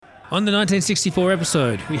On the 1964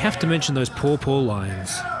 episode, we have to mention those poor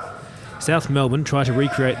Lions. South Melbourne try to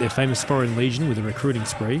recreate their famous Foreign Legion with a recruiting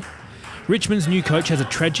spree. Richmond's new coach has a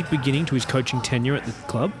tragic beginning to his coaching tenure at the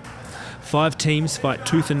club. 5 teams fight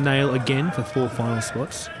tooth and nail again for 4 final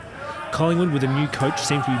spots. Collingwood with a new coach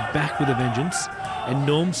seems to be back with a vengeance. And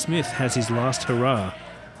Norm Smith has his last hurrah.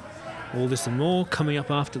 All this and more coming up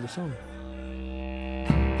after the song.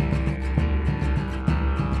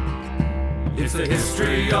 It's the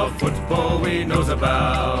history of football we knows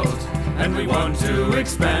about, and we want to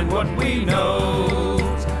expand what we know.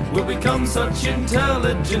 We'll become such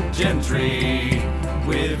intelligent gentry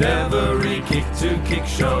with every kick-to-kick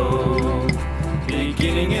show.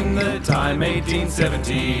 Beginning in the time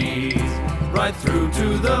 1870s, right through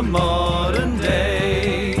to the modern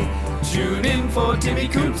day. Tune in for Timmy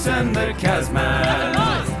Coops and the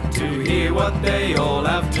Kazman to hear what they all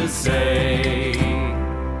have to say.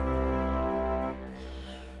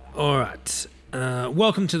 All right.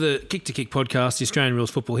 Welcome to the Kick to Kick podcast, the Australian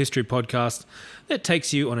Rules Football History podcast that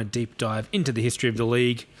takes you on a deep dive into the history of the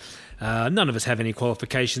league. None of us have any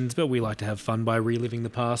qualifications, but we like to have fun by reliving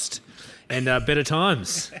the past and better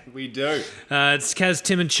times. We do. It's Kaz,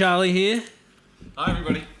 Tim and Charlie here. Hi,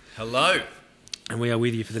 everybody. Hello. And we are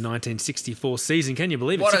with you for the 1964 season. Can you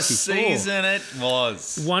believe it? What a 64. season it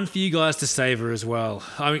was. One for you guys to savour as well.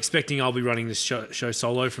 I'm expecting I'll be running this show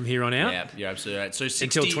solo from here on out. Yeah, you're absolutely right. So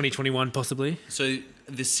until 2021, possibly. So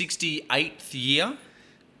the 68th year.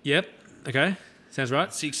 Yep. Okay. Sounds right.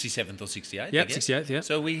 67th or 68th. Yep, 68th, yeah.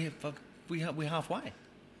 So we're halfway.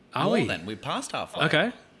 Are More we? than. We're past halfway.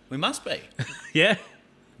 Okay. We must be. Yeah.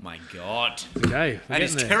 My God. Okay. That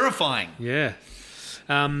is terrifying. Yeah.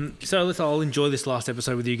 So I'll enjoy this last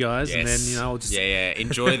episode with you guys, Yes. and then I'll just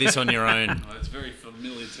enjoy this on your own. Oh, it's very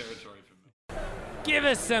familiar territory for me. give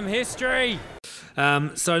us some history.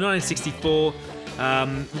 So 1964.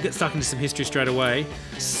 We'll get stuck into some history straight away.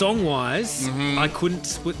 Song-wise, I couldn't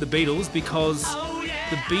split the Beatles because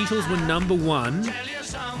the Beatles were number one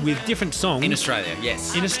with different songs In Australia,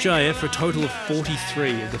 yes. in Australia for a total of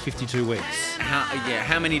 43 of the 52 weeks.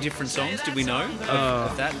 How many different songs did we know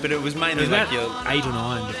of that? But it was mainly There's like about your 8 or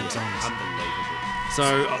 9 different songs. unbelievable. So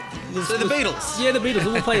So the Beatles. Yeah, the Beatles.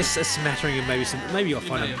 We'll play a smattering of maybe I'll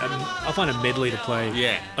find a medley to play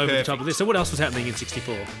Yeah, over perfect. the top of this. So what else was happening in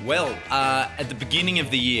 64? Well, at the beginning of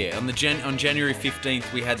the year, on January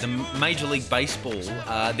 15th, we had the Major League Baseball.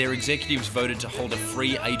 Their executives voted to hold a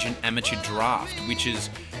free agent amateur draft, which is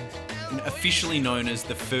officially known as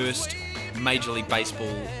the first Major League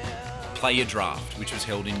Baseball player draft, which was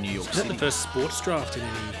held in New York Is that City. the first sports draft in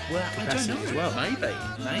any capacity as well?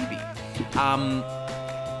 Maybe.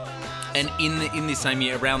 And in this same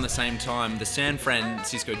year, around the same time, the San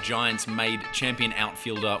Francisco Giants made champion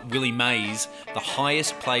outfielder Willie Mays the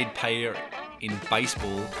highest paid player in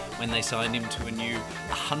baseball when they signed him to a new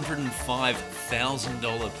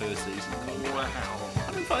 $105,000 per season contract. Wow.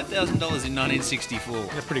 $105,000 in 1964.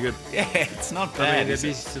 That's pretty good. Yeah, it's not I bad. mean, is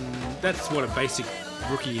there'd be it? some. That's what a basic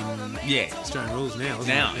rookie in Yeah. Australian rules now.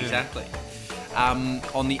 Isn't Now, it? Yeah. exactly.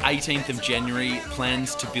 On the 18th of January,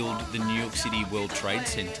 plans to build the New York City World Trade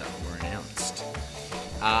Center were announced.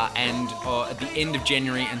 And at the end of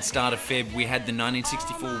January and start of Feb, we had the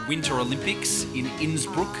 1964 Winter Olympics in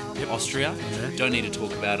Innsbruck, Austria. Yeah. Don't need to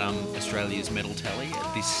talk about Australia's medal tally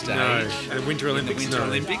at this stage. No, and Winter In Olympics. the Winter no.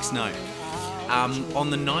 Olympics, no. On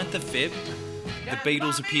the 9th of Feb, the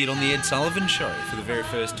Beatles appeared on the Ed Sullivan Show for the very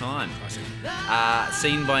first time.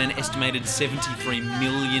 Seen by an estimated 73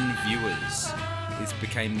 million viewers. This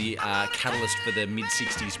became the catalyst for the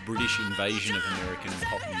mid-60s British invasion of American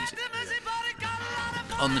pop music.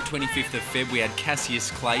 On the 25th of Feb, we had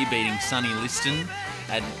Cassius Clay beating Sonny Liston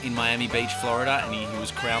in Miami Beach, Florida, and he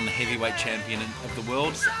was crowned the heavyweight champion of the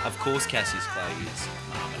world. Of course, Cassius Clay is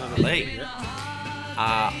Muhammad Ali.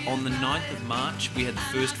 On the 9th of March, we had the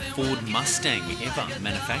first Ford Mustang ever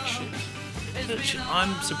manufactured. Which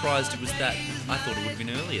I'm surprised it was that. I thought it would have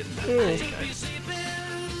been earlier than that. There you go.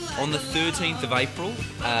 On the 13th of April,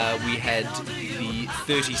 we had the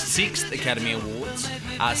 36th Academy Awards.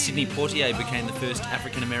 Sidney Poitier became the first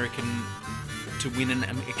African-American to win an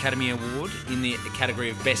Academy Award in the category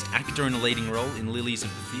of Best Actor in a Leading Role in Lilies of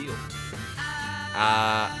the Field.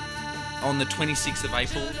 On the 26th of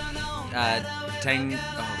April,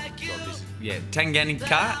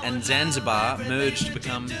 Tanganyika and Zanzibar merged to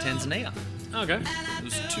become Tanzania. Okay. It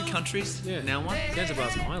was 2 countries, Yeah. now one.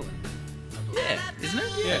 Zanzibar's an island. Yeah, isn't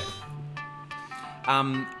it? Yeah.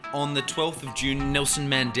 On the 12th of June, Nelson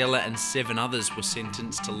Mandela and 7 others were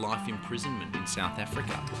sentenced to life imprisonment in South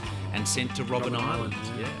Africa and sent to Robben Robben Island.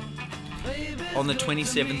 Island, Yeah. On the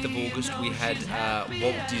 27th of August, we had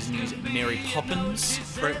Walt Disney's Mary Poppins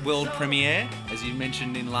world premiere, as you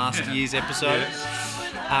mentioned in last year's episode.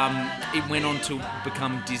 It went on to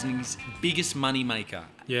become Disney's biggest moneymaker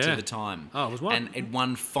to the time. Oh, it was what? And it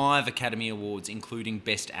won 5 Academy Awards, including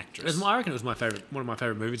Best Actress. I reckon it was one of my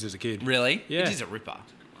favourite movies as a kid. Really? Yeah. It is a ripper.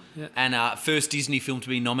 Yeah. And first Disney film to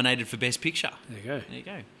be nominated for Best Picture. There you go. There you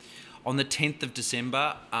go. On the 10th of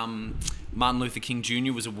December, Martin Luther King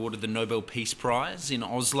Jr. was awarded the Nobel Peace Prize in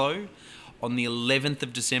Oslo. On the 11th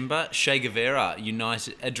of December, Che Guevara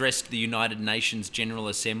addressed the United Nations General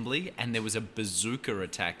Assembly, and there was a bazooka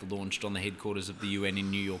attack launched on the headquarters of the UN in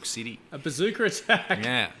New York City. A bazooka attack?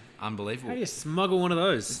 Yeah, unbelievable. How do you smuggle one of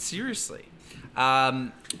those? Seriously.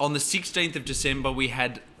 On the 16th of December, we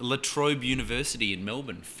had La Trobe University in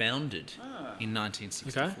Melbourne, founded in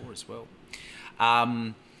 1964 as well.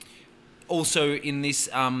 Also in this,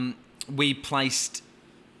 we placed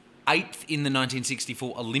 8th in the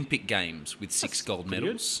 1964 Olympic Games with 6 gold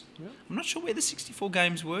medals. Yep. I'm not sure where the 64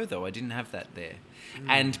 Games were, though. I didn't have that there.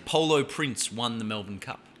 And Polo Prince won the Melbourne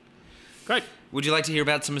Cup. Great. Would you like to hear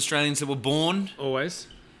about some Australians that were born? Always.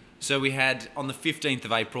 So we had, on the 15th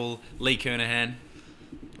of April, Lee Kernaghan,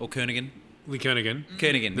 or Kernaghan? Lee Kernaghan.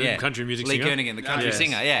 Kernaghan, The yeah. country music Lee singer. Kernaghan, the country Yes.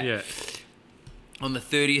 singer, yeah. Yeah. On the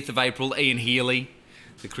 30th of April, Ian Healy,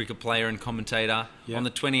 the cricket player and commentator. Yeah. On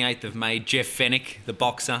the 28th of May, Jeff Fennick, the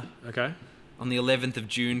boxer. Okay. On the 11th of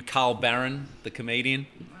June, Carl Barron, the comedian.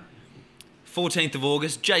 14th of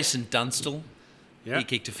August, Jason Dunstall. Yeah. He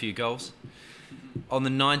kicked a few goals. On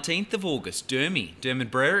the 19th of August,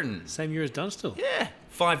 Dermot Brereton. Same year as Dunstall. Yeah,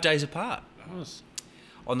 5 days apart. Nice.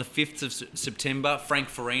 On the 5th of September, Frank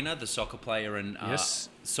Farina, the soccer player and Yes.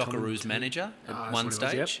 Socceroos manager at That's one what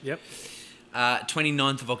it was. stage. Yep.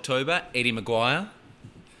 29th of October, Eddie Maguire.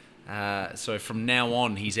 So from now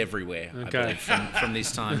on, he's everywhere, I Okay. believe, from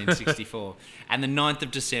this time in 64. And the 9th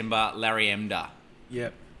of December, Larry Emder.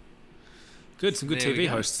 Yep. Good. Some good There we TV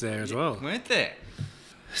go. hosts there as well. Weren't there?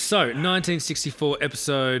 So, 1964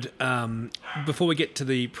 episode. Before we get to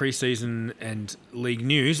the preseason and league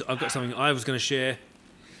news, I've got something I was going to share.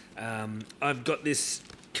 I've got this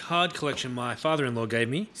card collection my father-in-law gave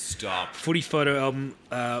me. Stop. Footy photo album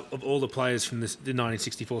of all the players from the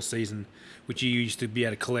 1964 season, which you used to be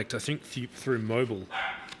able to collect, I think, through Mobile.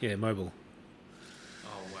 Yeah, Mobile.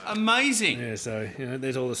 Amazing. Yeah, so,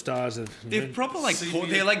 there's all the stars of... They're proper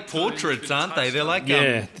they're like portraits, aren't they? They're like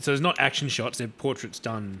Yeah, so there's not action shots, they're portraits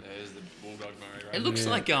done. There's the Bulldog Murray, right? It looks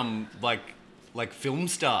like film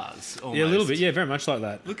stars. Almost. Yeah, a little bit, yeah, very much like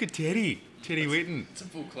that. Look at Teddy Whitten. It's a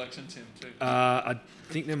full collection, Tim, too. I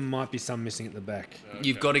think there might be some missing at the back.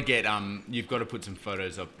 You've got to put some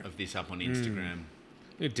photos of this up on Instagram.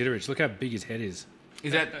 Look at Ditterich, look how big his head is.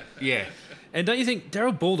 Is that yeah? And don't you think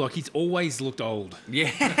Darryl Baldock, he's always looked old? Yeah,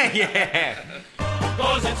 yeah.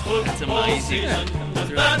 Cause it's football That's amazing. season,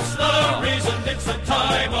 and that's the reason it's the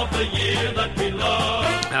time of the year that we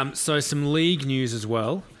love. So some league news as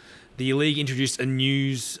well. The league introduced a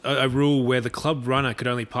rule where the club runner could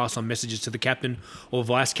only pass on messages to the captain or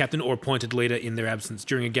vice-captain or appointed leader in their absence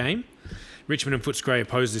during a game. Richmond and Footscray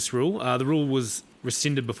opposed this rule. The rule was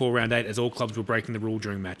rescinded before round 8 as all clubs were breaking the rule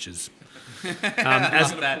during matches.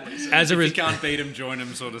 As a If you can't beat them, join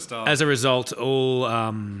them, sort of style. As a result, all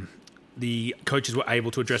the coaches were able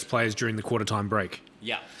to address players during the quarter-time break.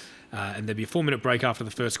 Yeah. And there'd be a 4-minute break after the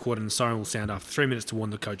first quarter, and the siren will sound after 3 minutes to warn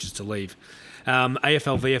the coaches to leave. All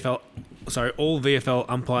VFL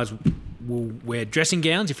umpires will wear dressing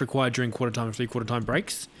gowns if required during quarter-time and three-quarter-time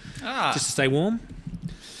breaks, just to stay warm.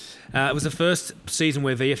 It was the first season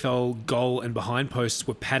where VFL goal and behind posts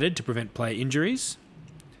were padded to prevent player injuries.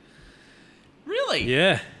 Really?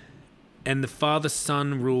 Yeah. And the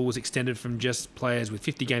father-son rule was extended from just players with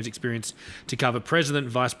 50 games experience to cover president,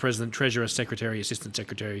 vice president, treasurer, secretary, assistant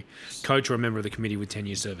secretary, coach, or a member of the committee with 10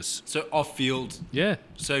 years service. So off-field. Yeah.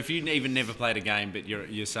 So if you even never played a game, but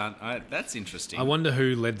your son, that's interesting. I wonder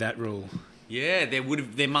who led that rule. Yeah,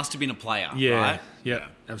 there must have been a player. Yeah. Right? Yeah,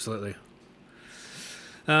 absolutely.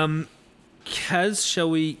 Kaz, shall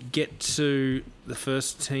we get to the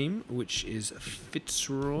first team, which is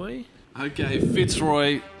Fitzroy? Okay,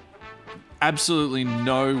 Fitzroy, absolutely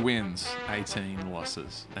no wins, 18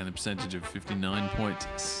 losses, and a percentage of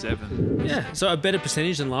 59.7. Yeah, so a better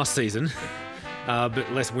percentage than last season,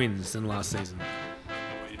 but less wins than last season.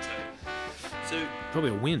 What do you take? So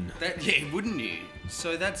Probably a win. wouldn't you?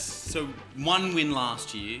 So one win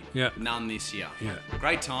last year. Yeah. None this year. Yeah.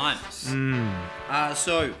 Great times.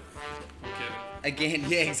 So again,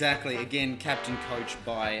 yeah, exactly. Again, captain coached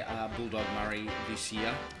by Bulldog Murray this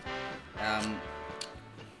year.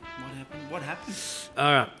 What happened?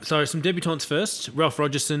 All right, so some debutants first. Ralph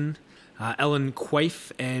Rogerson, Alan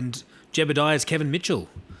Quaife and Jebediah's Kevin Mitchell.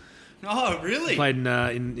 Oh, really? Played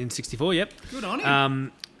in 64, yep. Good on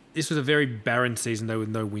him. This was a very barren season, though, with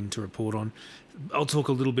no win to report on. I'll talk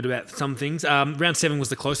a little bit about some things. Round 7 was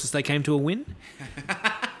the closest they came to a win.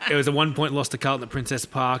 It was a 1-point loss to Carlton at Princess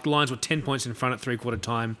Park. The Lions were 10 points in front at three-quarter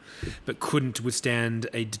time, but couldn't withstand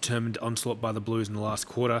a determined onslaught by the Blues in the last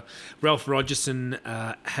quarter. Ralph Rogerson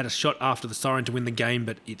had a shot after the siren to win the game,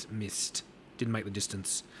 but it missed. Didn't make the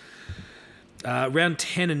distance. In round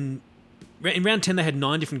 10, they had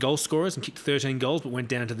 9 different goal scorers and kicked 13 goals, but went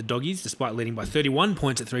down to the Doggies, despite leading by 31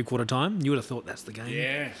 points at three-quarter time. You would have thought that's the game.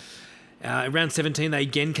 Yeah. In round 17, they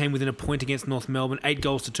again came within a point against North Melbourne. 8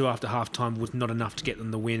 goals to 2 after half-time was not enough to get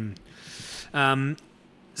them the win.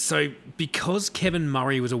 So because Kevin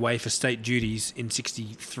Murray was away for state duties in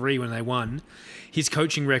 63 when they won, his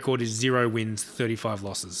coaching record is 0 wins, 35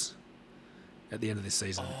 losses at the end of this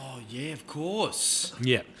season. Oh, yeah, of course.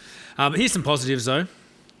 Yeah. Here's some positives, though.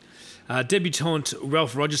 Debutant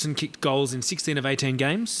Ralph Rogerson kicked goals in 16 of 18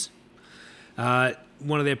 games.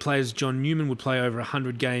 One of their players, John Newman, would play over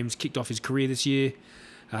 100 games, kicked off his career this year.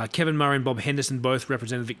 Kevin Murray and Bob Henderson both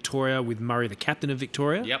represented Victoria, with Murray the captain of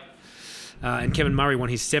Victoria. Yep. And Kevin Murray won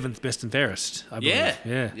his 7th best and fairest, I believe.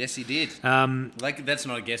 Yeah. Yes, he did. That's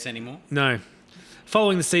not a guess anymore. No.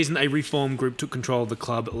 Following the season, a reform group took control of the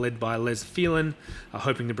club, led by Les Phelan,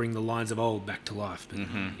 hoping to bring the Lions of old back to life. But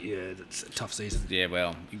yeah, it's a tough season. Yeah,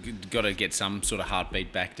 well, you've got to get some sort of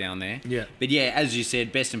heartbeat back down there. Yeah. But yeah, as you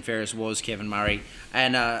said, best and fairest was Kevin Murray.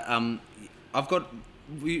 And I've got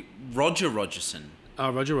Roger Rogerson.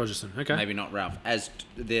 Oh, Roger Rogerson. Okay. Maybe not Ralph, as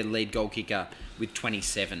their lead goal kicker with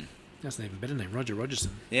 27. That's an even better name, Roger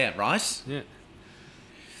Rogerson. Yeah, right? Yeah.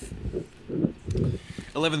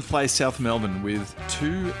 11th place, South Melbourne, with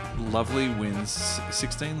 2 lovely wins,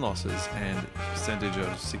 16 losses, and percentage of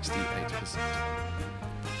 68%.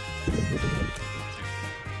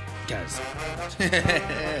 Gaz.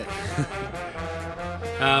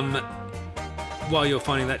 While you're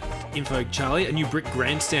finding that info, Charlie, a new brick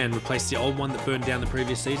grandstand replaced the old one that burned down the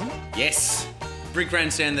previous season. Yes. Brick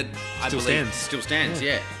grandstand that I Still believe stands. still stands,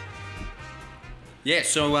 yeah. Yeah,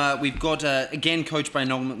 so we've got, again, coached by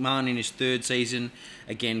Noel McMahon in his 3rd season,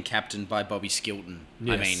 again, captained by Bobby Skilton.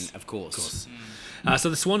 Yes. I mean, of course.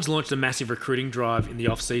 So the Swans launched a massive recruiting drive in the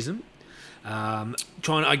off-season, trying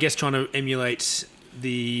to emulate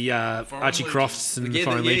the Archie Crofts and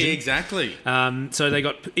Foreign Legion. Yeah, exactly. So they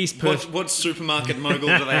got East Perth. What supermarket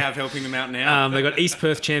mogul do they have helping them out now? They got East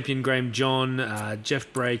Perth champion Graham John,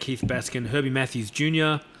 Jeff Bray, Keith Baskin, Herbie Matthews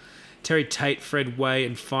Jr., Terry Tate, Fred Way,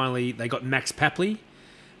 and finally they got Max Papley,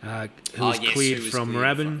 who was cleared from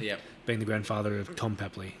Moorabbin, being the grandfather of Tom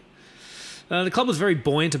Papley. The club was very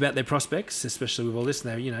buoyant about their prospects, especially with all this.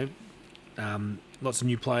 They, lots of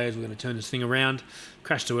new players. We're going to turn this thing around.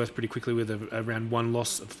 Crashed to earth pretty quickly with a round 1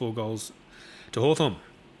 loss of 4 goals to Hawthorn.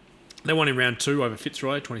 They won in round 2 over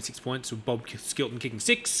Fitzroy, 26 points, with Bob Skilton kicking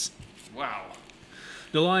 6. Wow.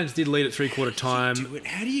 The Lions did lead at three-quarter time.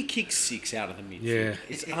 How do you kick 6 out of the midfield? Yeah.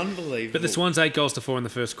 It's unbelievable. But the Swans 8 goals to 4 in the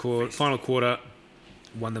final quarter,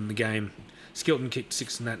 won them the game. Skilton kicked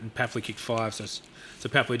 6 in that, and Papley kicked 5. So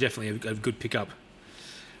Papley definitely a good pickup.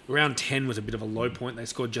 Round 10 was a bit of a low point. They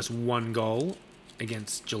scored just 1 goal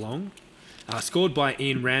against Geelong, scored by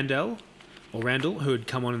Ian Randall, who had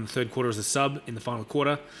come on in the 3rd quarter as a sub in the final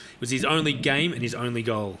quarter. It was his only game and his only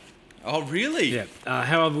goal. Oh, really? Yeah.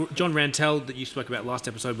 However, John Rantall, that you spoke about last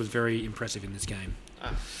episode, was very impressive in this game.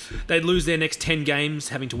 They'd lose their next 10 games,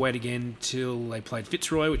 having to wait again till they played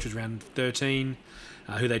Fitzroy, which was round 13,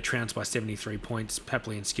 who they trounced by 73 points.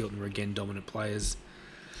 Papley and Skilton were again dominant players.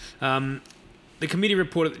 The committee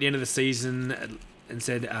reported at the end of the season and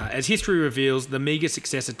said, as history reveals, the meagre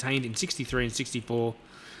success attained in 63 and 64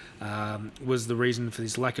 was the reason for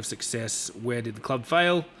this lack of success. Where did the club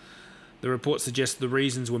fail? The report suggests the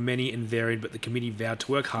reasons were many and varied, but the committee vowed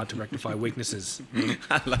to work hard to rectify weaknesses.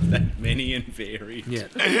 I love that. Many and varied. Yeah.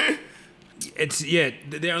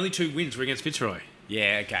 Their only 2 wins were against Fitzroy.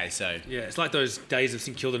 Yeah, okay, so... Yeah, it's like those days of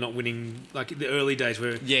St Kilda not winning, like the early days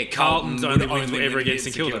where Carlton's only wins were ever against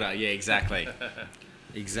St Kilda. Yeah, exactly.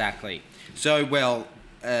 Exactly. So, well,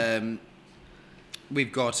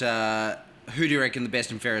 we've got... who do you reckon the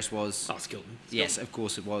best and fairest was? Oh, Skilton. Yes, of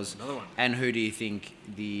course it was. Another one. And who do you think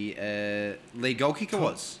the lead goal kicker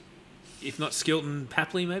was? If not Skilton,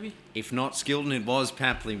 Papley maybe? If not Skilton, it was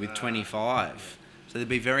Papley with 25. So they'd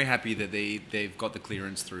be very happy that they've got the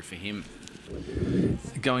clearance through for him.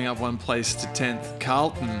 Going up 1 place to 10th,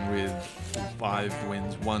 Carlton with 5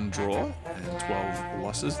 wins, 1 draw, and 12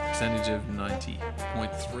 losses. Percentage of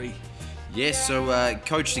 90.3. Yes, so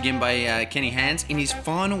coached again by Kenny Hans in his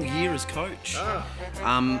final year as coach.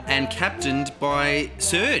 And captained by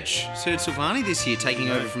Serge Silvani this year, taking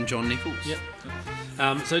over from John Nichols. Yep.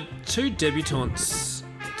 So 2 debutants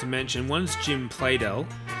to mention. One's Jim Playdell,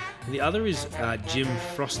 and the other is Jim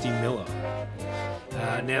Frosty Miller.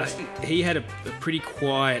 Now, he had a pretty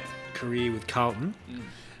quiet career with Carlton,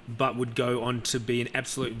 but would go on to be an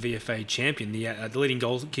absolute VFA champion. The leading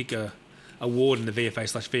goal kicker award in the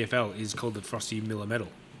VFA/VFL is called the Frosty Miller Medal.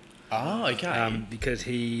 Oh, okay. Because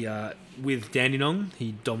he, with Dandenong,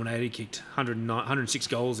 he dominated. He kicked 106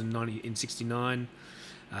 goals in 69.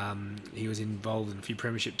 He was involved in a few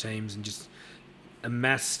premiership teams and just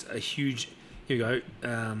amassed a huge... Here we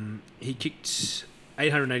go. He kicked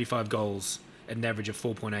 885 goals at an average of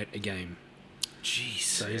 4.8 a game. Jeez.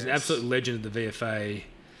 So he's an absolute legend of the VFA.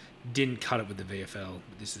 Didn't cut it with the VFL,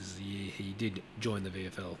 but this is the year he did join the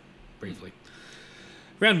VFL briefly.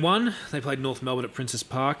 Round 1, they played North Melbourne at Princess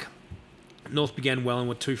Park. North began well and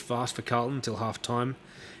were too fast for Carlton until half-time,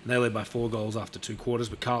 and they led by 4 goals after 2 quarters,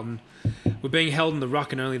 but Carlton were being held in the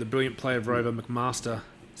ruck, and only the brilliant play of rover McMaster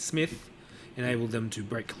Smith enabled them to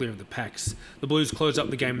break clear of the packs. The Blues closed up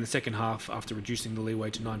the game in the second half after reducing the leeway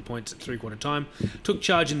to 9 points at 3/4 time, took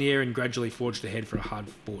charge in the air and gradually forged ahead for a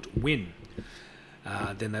hard-fought win.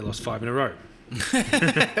 Then they lost 5 in a row.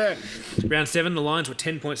 Round 7, the Lions were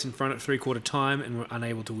 10 points in front at 3/4 time and were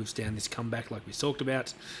unable to withstand this comeback like we talked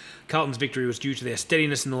about. Carlton's victory was due to their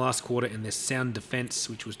steadiness in the last quarter and their sound defence,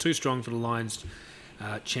 which was too strong for the Lions'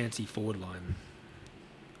 chancy forward line.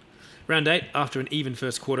 Round 8, after an even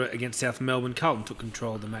first quarter against South Melbourne, Carlton took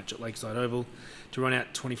control of the match at Lakeside Oval. To run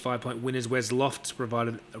out 25-point winners, Wes Lofts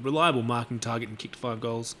provided a reliable marking target and kicked 5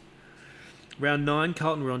 goals. Round 9,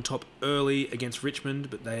 Carlton were on top early against Richmond,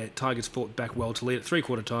 but the Tigers fought back well to lead at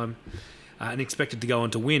 3/4 time and expected to go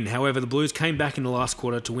on to win. However, the Blues came back in the last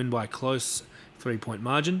quarter to win by a close 3-point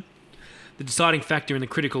margin. The deciding factor in the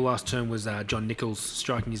critical last term was John Nichols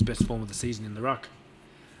striking his best form of the season in the ruck.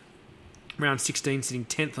 Round 16, sitting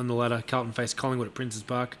 10th on the ladder, Carlton faced Collingwood at Princes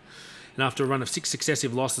Park. And after a run of 6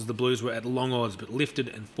 successive losses, the Blues were at long odds but lifted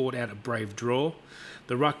and fought out a brave draw.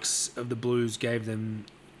 The rucks of the Blues gave them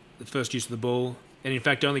the first use of the ball, and in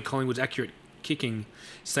fact only Collingwood's accurate kicking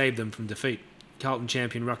saved them from defeat. Carlton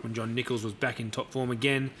champion ruckman John Nichols was back in top form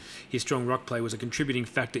again. His strong ruck play was a contributing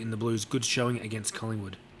factor in the Blues' good showing against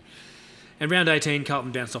Collingwood. And round 18,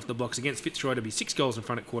 Carlton bounced off the blocks against Fitzroy to be 6 goals in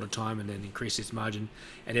front at quarter time and then increased its margin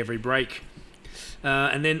at every break.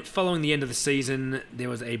 And then following the end of the season, there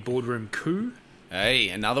was a boardroom coup. Hey,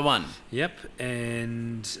 another one. Yep,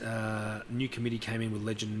 and new committee came in with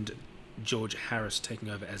legend George Harris taking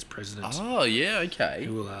over as president. Oh, yeah, okay.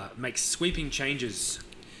 Who will make sweeping changes,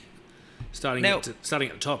 starting at the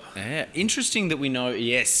top. Yeah, interesting that we know.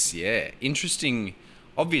 Yes, yeah, interesting.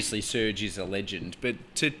 Obviously, Serge is a legend, but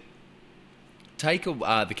to take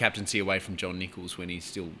the captaincy away from John Nichols when he's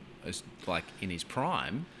still in his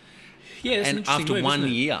prime, yeah, that's an and interesting after move, 1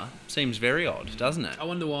 isn't it? year, seems very odd, doesn't it? I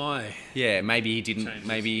wonder why. Yeah, maybe he didn't.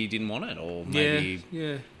 Maybe he didn't want it, or maybe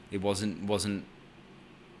yeah. it wasn't.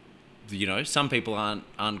 You know, some people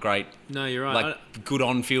aren't great. No, you're right. Like good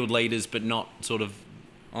on-field leaders, but not sort of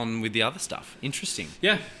on with the other stuff. Interesting.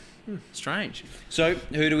 Yeah. Strange. So,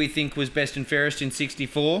 who do we think was best and fairest in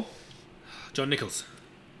 64? John Nichols.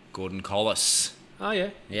 Gordon Collis. Oh, yeah.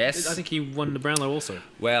 Yes. I think he won the Brownlow also.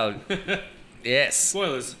 Well, yes.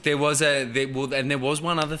 Spoilers. There was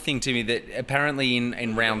one other thing to me that apparently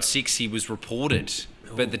in round 6 he was reported,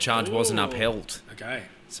 but the charge wasn't upheld. Okay.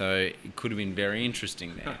 So it could have been very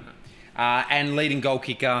interesting there. And leading goal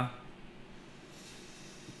kicker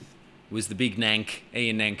was the big Nank,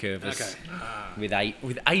 Ian Nankervis, with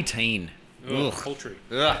 18. Ugh. Poultry.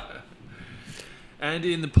 Ugh. And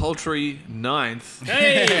in the paltry 9th,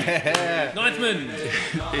 Hey! Ninthman!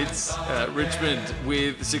 it's Richmond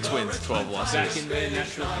with 6 wins, 12 losses. Back in their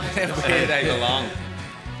natural... Where they belong.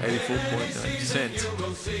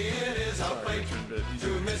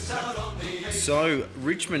 84.9%. So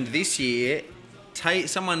Richmond this year,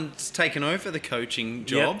 someone's taken over the coaching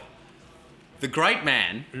job. Yep. The great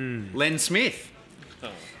man, Len Smith,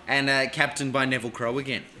 and captained by Neville Crowe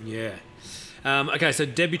again. Yeah. Okay, so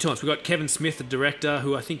debutants. We've got Kevin Smith, the director,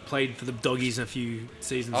 who I think played for the Doggies a few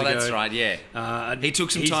seasons ago. Oh, that's right, yeah. He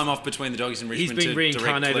took some time off between the Doggies and Richmond to direct Clerks. He's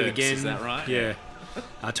been reincarnated again. Is that right? Yeah.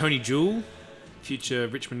 Tony Jewell, future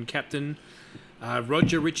Richmond captain.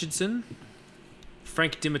 Roger Richardson,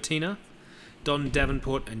 Frank Dimatina, Don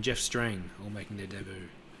Davenport and Jeff Strang all making their debut.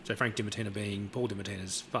 So Frank Dimatina being Paul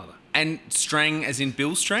Dimatina's father. And Strang as in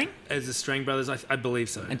Bill Strang? As the Strang brothers, I believe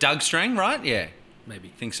so. And Doug Strang, right? Yeah.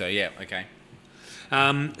 Maybe. Think so, yeah, okay.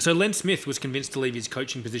 So Len Smith was convinced to leave his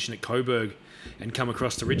coaching position at Coburg and come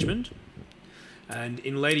across to Richmond. And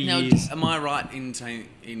in later years... Am I right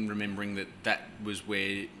in remembering that was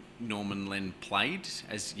where Norman Len played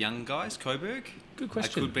as young guys, Coburg? Good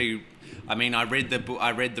question. I could be... I mean, I read the book.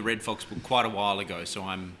 I read the Red Fox book quite a while ago, so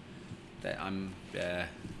I'm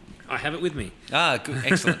I have it with me. Good,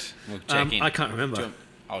 excellent. We'll check in. I can't remember.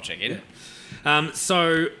 I'll check in. Yeah.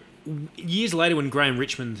 So years later, when Graham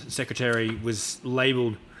Richmond, secretary, was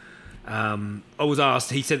labelled, I was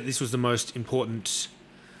asked. He said that this was the most important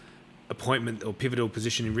appointment or pivotal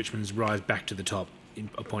position in Richmond's rise back to the top in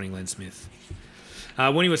appointing Len Smith.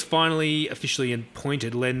 When he was finally officially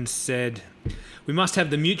appointed, Len said, "We must have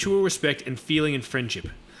the mutual respect and feeling and friendship,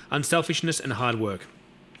 unselfishness and hard work.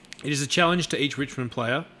 It is a challenge to each Richmond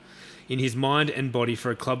player in his mind and body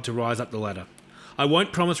for a club to rise up the ladder. I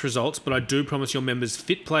won't promise results, but I do promise your members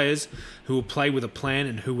fit players who will play with a plan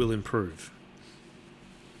and who will improve."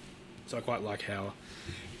 So I quite like how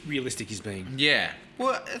realistic he's being. Yeah.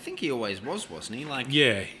 Well, I think he always was, wasn't he? Like.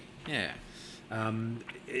 Yeah. Yeah.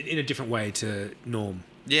 In a different way to Norm.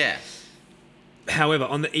 Yeah. However,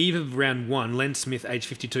 on the eve of round 1, Len Smith, age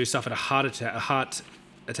 52, suffered a heart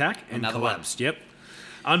attack and Another collapsed. Yep.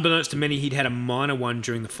 Unbeknownst to many, he'd had a minor one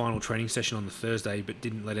during the final training session on the Thursday, but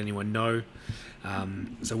didn't let anyone know.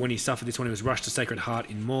 So when he suffered this one, he was rushed to Sacred Heart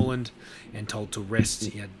in Moreland and told to rest.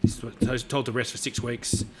 He was told to rest for 6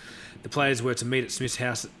 weeks. The players were to meet at Smith's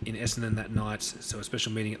house in Essendon that night, so a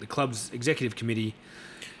special meeting at the club's executive committee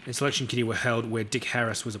and selection committee were held, where Dick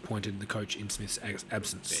Harris was appointed the coach in Smith's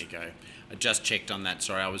absence. There you go. I just checked on that.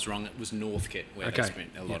 Sorry, I was wrong. It was Northcote where they spent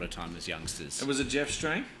a lot of time as youngsters. It was a Jeff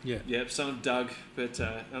Strang. Yeah. Yep, son of Doug, but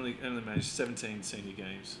only managed 17 senior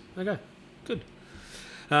games. Okay, good.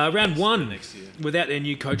 Round 1, next year. Without their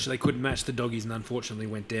new coach, they couldn't match the Doggies and unfortunately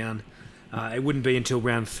went down. It wouldn't be until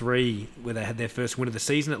round 3 where they had their first win of the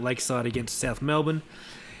season at Lakeside against South Melbourne.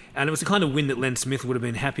 And it was the kind of win that Len Smith would have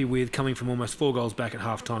been happy with, coming from almost 4 goals back at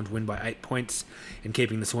half-time to win by 8 points and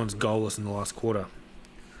keeping the Swans goalless in the last quarter.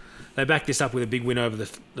 They backed this up with a big win over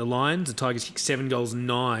the Lions. The Tigers kicked 7 goals,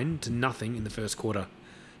 9 to nothing in the first quarter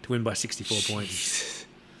to win by 64 points.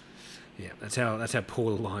 Yeah, that's how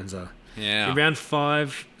poor the Lions are. Yeah. In round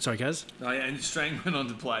 5... Sorry, Kaz? Oh, yeah, and Strang went on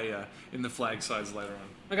to play in the flag sides later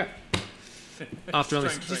on. Okay. After only...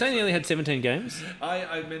 Did you say he only had 17 games?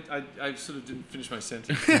 I meant... I sort of didn't finish my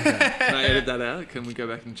sentence. Can I edit that out? Can we go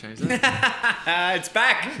back and change that? It's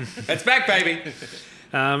back. It's back, baby.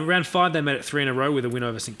 Round 5, they made it 3 in a row with a win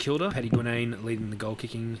over St Kilda. Paddy Gwinnane leading the goal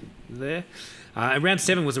kicking there. And round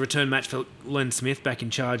 7 was a return match for Len Smith back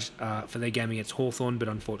in charge for their game against Hawthorn, but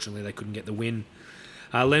unfortunately they couldn't get the win.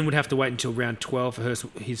 Len would have to wait until round 12 for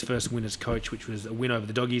his first win as coach, which was a win over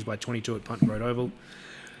the Doggies by 22 at Punt Road Oval.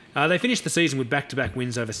 They finished the season with back-to-back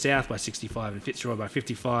wins over South by 65 and Fitzroy by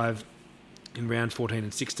 55 in round 14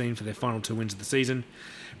 and 16 for their final 2 wins of the season.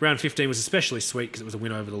 Round 15 was especially sweet because it was a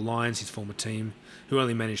win over the Lions, his former team, who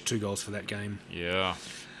only managed 2 goals for that game. Yeah.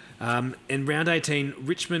 In round 18,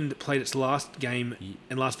 Richmond played its last game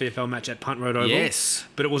and last VFL match at Punt Road Oval. Yes.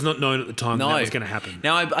 But it was not known at the time that was going to happen.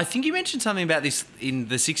 Now, I think you mentioned something about this in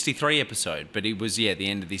the 63 episode, but it was, the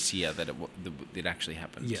end of this year that it actually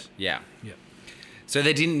happened. Yeah. So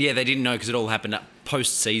they didn't know because it all happened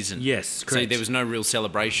post-season. Yes, correct. So there was no real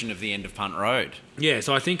celebration of the end of Punt Road. Yeah,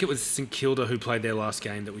 so I think it was St Kilda who played their last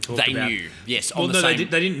game that we talked about. They knew, yes. They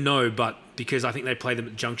didn't know, but because I think they played them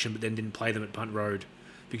at Junction, but then didn't play them at Punt Road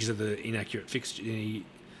because of the inaccurate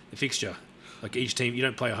fixture. Like each team, you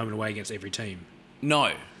don't play a home and away against every team.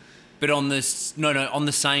 No, but on the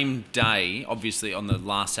same day, obviously on the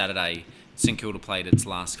last Saturday, St Kilda played its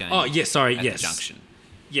last game. Oh yes, sorry, at yes. the Junction.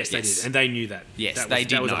 Yes, they did, and they knew that. Yes, they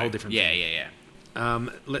did. That was know. a whole different thing. Yeah.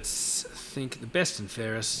 Let's think the best and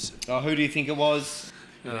fairest. Oh, who do you think it was?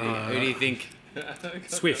 Who do you think?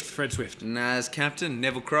 Fred Swift. Nah, as captain,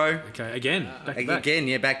 Neville Crowe. Okay, again, back to back.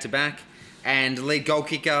 Again, back to back. And lead goal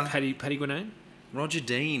kicker, Paddy Gwinnane? Roger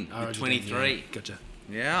Dean, with 23. Yeah, gotcha.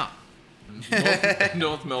 Yeah.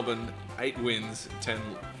 North Melbourne, 8 wins, 10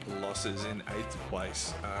 losses in 8th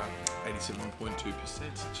place, 87.2%,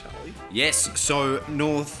 Charlie. Yes, so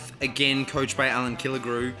North, again, coached by Alan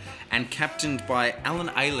Killigrew and captained by Alan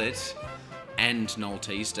Aylett and Noel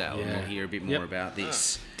Teasdale. Yeah. And we'll hear a bit more about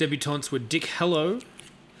this. Debutantes were Dick Hello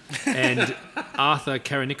and Arthur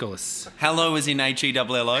Karanicolas. Hello is in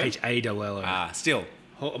H-E-L-L-O? H-A-L-L-O. Still.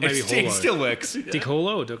 Or maybe It Hollow. still works. Dick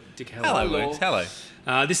Hollow or Dick Hello? Hello works. Hello.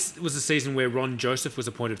 This was a season where Ron Joseph was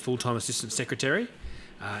appointed full-time assistant secretary,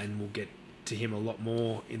 and we'll get to him a lot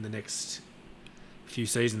more in the next few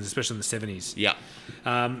seasons, especially in the 70s. Yeah.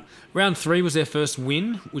 Round 3 was their first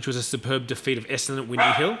win, which was a superb defeat of Essendon at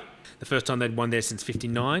Windy Hill. The first time they'd won there since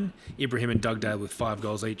 59. Ibrahim and Dugdale with 5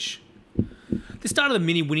 goals each. They started a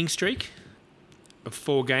mini winning streak of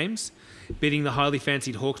 4 games, beating the highly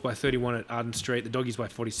fancied Hawks by 31 at Arden Street, the Doggies by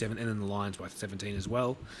 47, and then the Lions by 17 as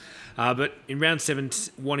well. But in round 7,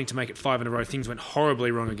 wanting to make it 5 in a row, things went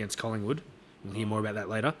horribly wrong against Collingwood. We'll hear more about that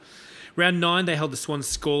later. Round 9, they held the Swans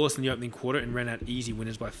scoreless in the opening quarter and ran out easy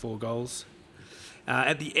winners by 4 goals.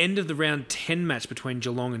 At the end of the round 10 match between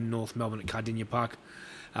Geelong and North Melbourne at Cardinia Park,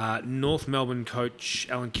 North Melbourne coach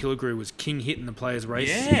Alan Killigrew was king hit in the players'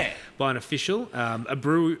 race by an official. A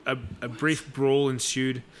brief brawl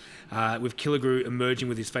ensued, with Killigrew emerging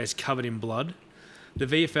with his face covered in blood. The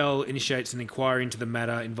VFL initiates an inquiry into the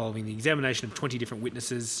matter involving the examination of 20 different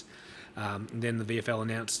witnesses. And then the VFL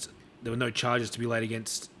announced there were no charges to be laid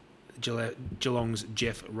against Geelong's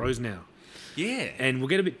Jeff Rosenau. Yeah. And we'll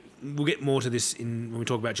get more to this when we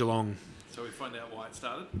talk about Geelong. So we find out why it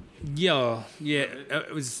started? Yeah.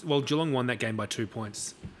 It was Geelong won that game by 2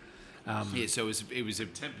 points. So it was a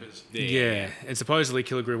Tempers. Yeah, and supposedly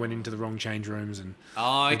Killigrew went into the wrong change rooms and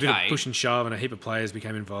a bit of push and shove, and a heap of players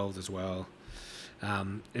became involved as well.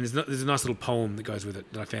 And there's a nice little poem that goes with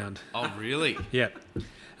it that I found. Oh, really? Yeah.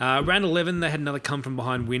 Round 11, they had another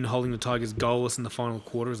come-from-behind win, holding the Tigers goalless in the final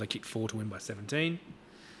quarter as they kicked 4 to win by 17.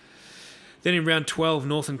 Then in round 12,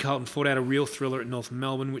 North and Carlton fought out a real thriller at North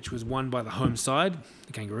Melbourne, which was won by the home side,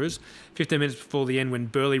 the Kangaroos, 15 minutes before the end when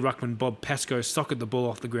burly ruckman Bob Pascoe socked the ball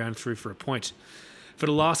off the ground through for a point. For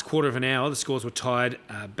the last quarter of an hour, the scores were tied.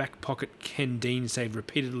 Back pocket Ken Dean saved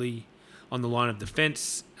repeatedly on the line of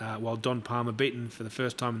defence, while Don Palmer, beaten for the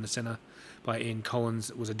first time in the centre by Ian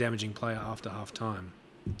Collins, was a damaging player after half-time.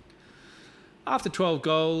 After 12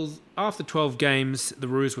 games, the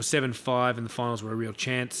Roos were 7-5 and the finals were a real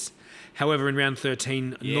chance. However, in round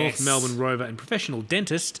 13, North Melbourne rover and professional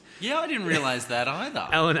dentist... Yeah, I didn't realise that either.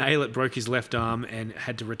 Alan Aylett broke his left arm and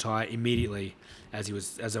had to retire immediately as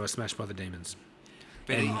they were smashed by the Demons.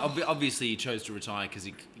 But obviously he chose to retire because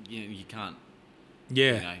you can't...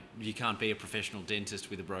 Yeah. You can't be a professional dentist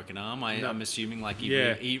with a broken arm. I'm assuming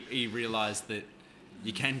he realised that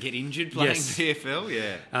you can get injured playing VFL.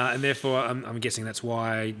 Yeah. And therefore, I'm guessing that's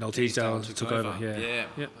why Noel Teasdale took over. Yeah.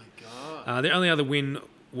 Oh my God. The only other win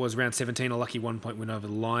was round 17, a lucky 1-point win over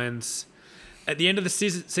the Lions. At the end of the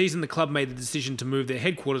season, the club made the decision to move their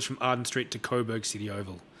headquarters from Arden Street to Coburg City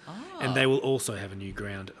Oval. Oh. And they will also have a new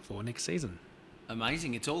ground for next season.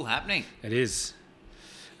 Amazing. It's all happening. It is.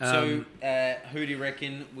 So, who do you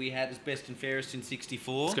reckon we had as best and fairest in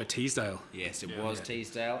 64? Let's go Teasdale. Yes, it was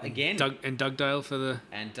Teasdale again. Dugdale for the...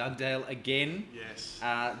 And Dugdale again. Yes.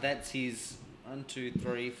 That's his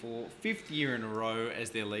 5th year in a row as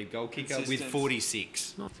their lead goal kicker with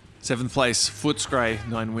 46. 7th place, Footscray,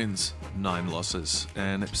 9 wins, 9 losses,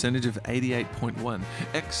 and a percentage of 88.1.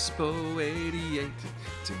 Expo 88,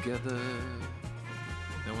 together.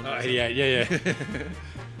 No one knows 88, yeah.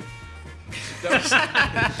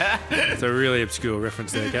 It's a really obscure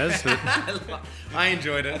reference there, Gaz. But... I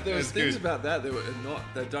enjoyed it. There was things about that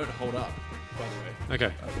that don't hold up, by the way.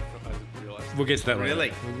 Okay. I realised. We'll get to that later.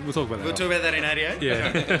 Really? We'll talk about that. We'll talk about that in 88?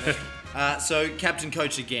 Yeah. So, captain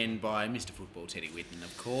coached again by Mr. Football, Teddy Whitten,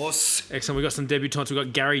 of course. Excellent. We've got some debutants. We've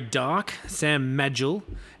got Gary Dark, Sam Magil,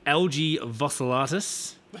 Algie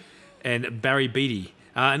Vosselatis, and Barry Beattie.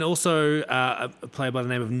 And also a player by the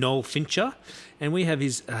name of Noel Fincher. And we have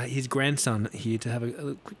his grandson here to have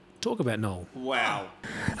a quick talk about Noel. Wow.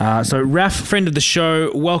 So, Raf, friend of the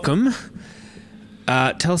show, welcome.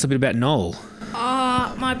 Tell us a bit about Noel.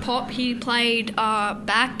 My pop, he played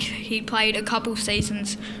back. He played a couple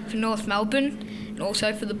seasons for North Melbourne and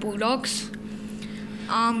also for the Bulldogs.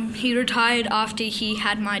 He retired after he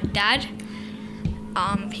had my dad.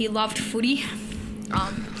 He loved footy.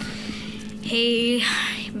 He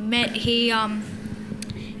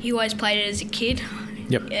always played it as a kid.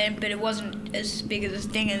 Yep. But it wasn't as big of a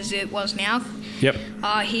thing as it was now. Yep.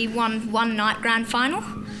 He won one night grand final.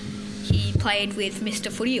 He played with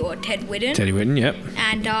Mr. Footy or Ted Whitten. Teddy Whitten, yep.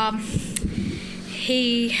 And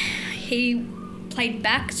he played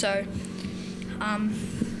back, so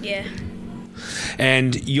yeah.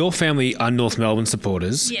 And your family are North Melbourne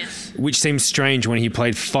supporters. Yes. Which seems strange when he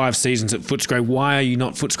played 5 seasons at Footscray. Why are you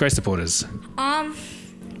not Footscray supporters?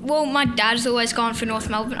 Well, my dad's always gone for North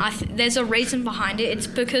Melbourne. There's a reason behind it. It's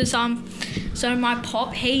because so my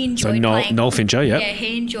pop, he enjoyed playing. Noel Fincher, yep. Yeah,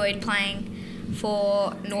 he enjoyed playing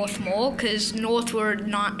for North more because North were a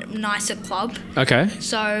nicer club. Okay.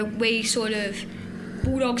 So we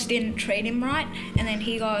Bulldogs didn't treat him right, and then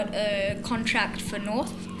he got a contract for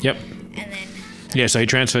North. Yep. And then. Yeah, so he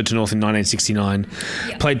transferred to North in 1969.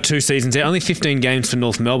 Yep. Played 2 seasons there, only 15 games for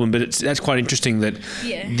North Melbourne, but that's quite interesting that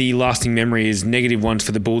Yeah. the lasting memory is negative ones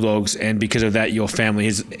for the Bulldogs, and because of that, your family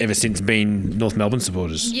has ever since been North Melbourne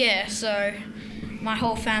supporters. Yeah, so my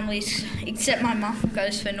whole family's, except my mum,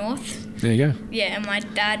 goes for North. There you go. Yeah, and my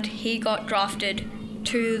dad, he got drafted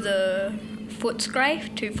to the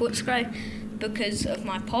Footscray, because of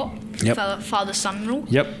my pop, Yep. father-son rule.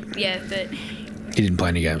 Yep. Yeah, but He didn't play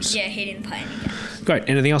any games. yeah, he didn't play any games. Great.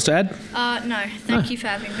 Anything else to add? No, thank you for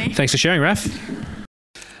having me. Thanks for sharing, Raf.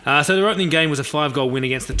 So the opening game was a 5-goal win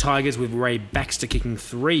against the Tigers with Ray Baxter kicking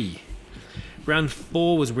 3. Round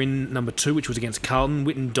 4 was win number 2, which was against Carlton.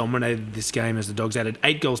 Whitten dominated this game as the Dogs added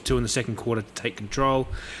 8 goals to in the second quarter to take control.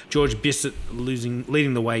 George Bissett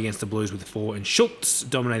leading the way against the Blues with 4, and Schultz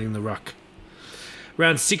dominating the ruck.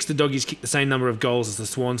 Round 6, the Doggies kicked the same number of goals as the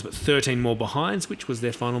Swans, but 13 more behinds, which was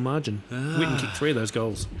their final margin. Whitten kicked 3 of those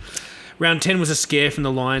goals. Round 10 was a scare from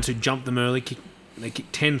the Lions, who jumped them early. They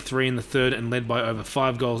kicked 10-3 in the third and led by over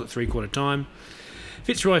 5 goals at three-quarter time.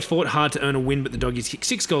 Fitzroy fought hard to earn a win, but the Doggies kicked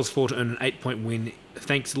 6 goals for to earn an 8-point win,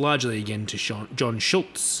 thanks largely again to John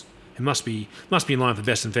Schultz, who must be in line for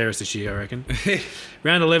best and fairest this year, I reckon.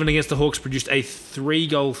 Round 11 against the Hawks produced a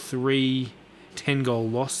 3-goal 3, 10-goal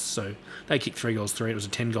loss, so they kicked 3 goals 3. It was a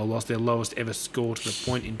 10-goal loss, their lowest ever score to the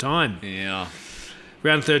point in time. Yeah.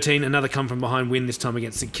 Round 13, another come-from-behind win, this time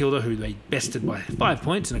against St Kilda, who they bested by 5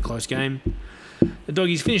 points in a close game. The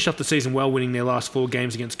Doggies finished off the season well, winning their last 4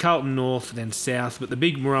 games against Carlton North, then South, but the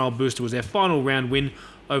big morale booster was their final round win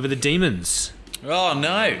over the Demons. Oh,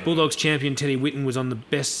 no. Bulldogs champion Teddy Whitten was on the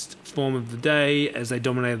best form of the day as they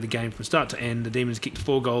dominated the game from start to end. The Demons kicked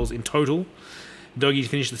 4 goals in total. The Doggies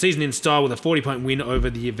finished the season in style with a 40-point win over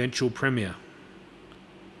the eventual Premier.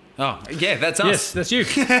 Oh, yeah, that's us. Yes, that's you.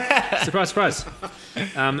 Surprise, surprise.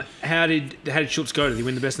 How did Schultz go? Did he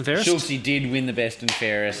win the best and fairest? Schultzy did win the best and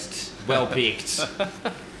fairest. Well picked.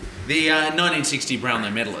 The 1960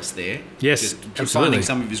 Brownlow medalist there. Yes, Just absolutely. finding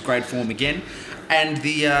some of his great form again. And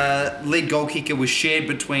the lead goal kicker was shared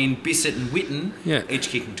between Bissett and Whitten, Yeah. each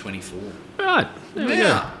kicking 24. Right, there we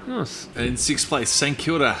Yeah. go. Nice. And in 6th place, St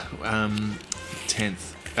Kilda, 10th.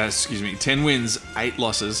 10 wins, 8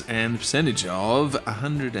 losses, and a percentage of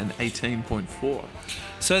 118.4.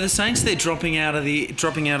 So the Saints, they're dropping out of the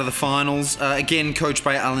finals. Again, coached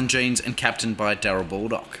by Alan Jeans and captained by Darryl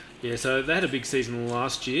Baldock. Yeah, so they had a big season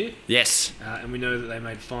last year, Yes. and we know that they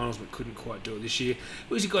made finals but couldn't quite do it this year.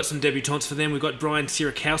 We've got some debutantes for them. We've got Brian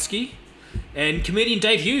Sierakowski and comedian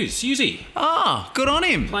Dave Hughes, Hughesy, Ah, good on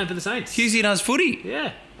him. playing for the Saints. Hughesy does footy.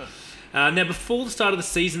 Yeah. Now, before the start of the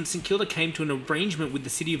season, St Kilda came to an arrangement with the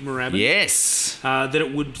city of Moorabbin Yes. that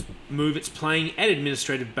it would move its playing and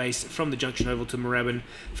administrative base from the Junction Oval to Moorabbin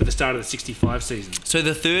for the start of the 65 season. So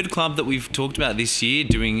the third club that we've talked about this year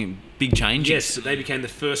doing big changes. Yes, but they became the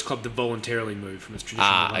first club to voluntarily move from its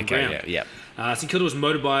traditional home okay, ground. yeah. St Kilda was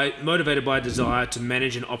motivated by a desire to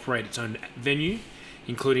manage and operate its own venue,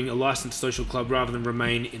 including a licensed social club, rather than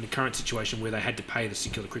remain in the current situation where they had to pay the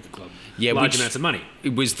St Kilda Cricket Club large amounts of money.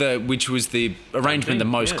 Which was the arrangement that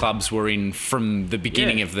most clubs were in from the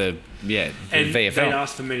beginning Yeah. of the And VFL. they'd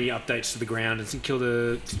asked for many updates to the ground, and St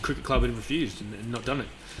Kilda Cricket Club had refused and not done it.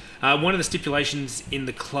 One of the stipulations in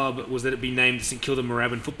the club was that it be named the St Kilda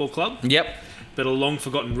Moorabbin Football Club, Yep. but a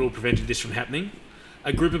long-forgotten rule prevented this from happening.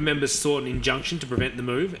 A group of members sought an injunction to prevent the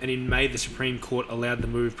move, and in May the Supreme Court allowed the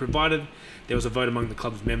move, provided there was a vote among the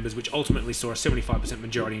club's members, which ultimately saw a 75%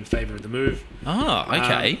 majority in favour of the move. Oh,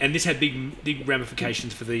 okay. And this had big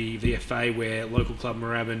ramifications for the VFA, where local club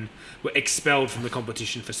Moorabbin were expelled from the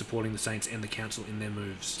competition for supporting the Saints and the council in their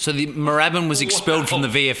moves. So the Moorabbin was expelled from the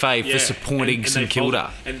VFA for supporting and St they Kilda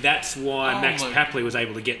folded. And that's why Max Papley was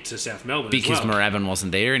able to get to South Melbourne because as well. Moorabbin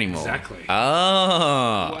wasn't there anymore. Exactly. Oh,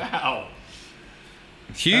 Wow.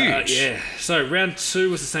 huge. Yeah. So round 2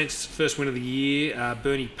 was the Saints' first win of the year.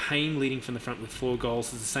 Bernie Payne leading from the front with 4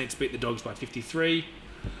 goals as the Saints beat the Dogs by 53.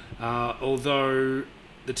 Although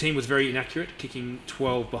the team was very inaccurate, kicking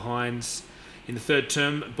 12 behinds. In the third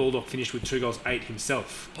term, Baldock finished with 2 goals, 8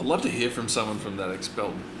 himself. I'd love to hear from someone from that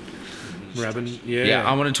expelled. Moorabbin, Yeah,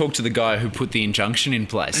 I want to talk to the guy who put the injunction in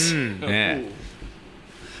place. Yeah.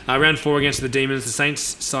 Round 4 against the Demons, the Saints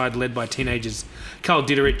side led by teenagers Carl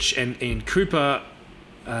Ditterich and Ian Cooper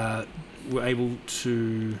were able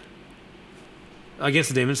to... Against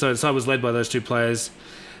the Demons, so the side was led by those 2 players.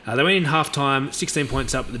 They went in half-time, 16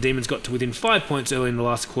 points up, but the Demons got to within 5 points early in the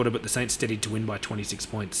last quarter, but the Saints steadied to win by 26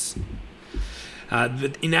 points.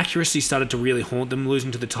 The inaccuracy started to really haunt them,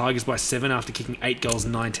 losing to the Tigers by 7 after kicking 8 goals,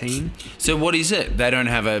 19. So what is it? They don't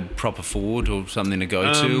have a proper forward or something to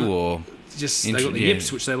go to, or Just they got the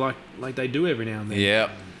yips, which they like they do every now and then. yeah.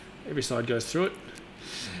 Every side goes through it.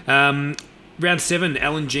 Round 7,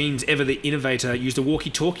 Alan Jeans, ever the innovator, used a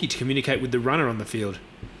walkie-talkie to communicate with the runner on the field.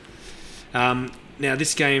 Now,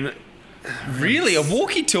 this game... Really? A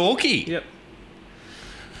walkie-talkie? Yep.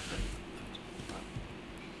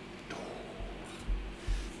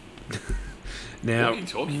 Now,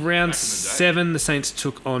 Walkie-talkie back in round the day. 7, the Saints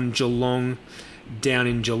took on Geelong down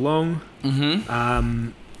in Geelong.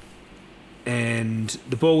 And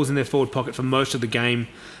the ball was in their forward pocket for most of the game,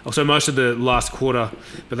 also most of the last quarter,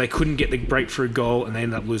 but they couldn't get the breakthrough goal and they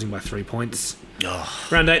ended up losing by 3 points.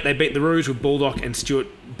 Round 8, they beat the Roos with Baldock and Stewart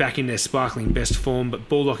back in their sparkling best form, but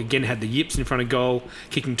Baldock again had the yips in front of goal,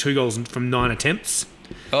 kicking 2 goals from 9 attempts.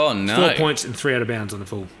 Oh, no. 4 points and 3 out of bounds on the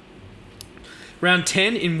full. Round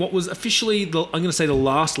 10, in what was officially, I'm going to say, the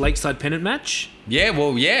last Lakeside pennant match. Yeah,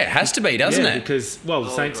 well, yeah, it has to be, doesn't it? Because, well, the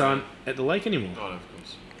Saints right. aren't at the lake anymore. God, of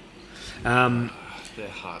course. Their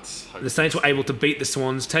hearts. The Saints were able to beat the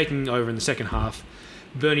Swans, taking over in the second half.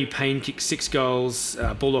 Bernie Payne kicked 6 goals,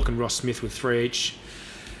 Baldock and Ross Smith with 3 each.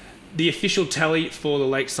 The official tally for the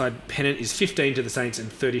Lakeside pennant is 15 to the Saints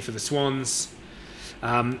and 30 for the Swans.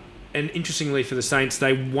 And interestingly for the Saints,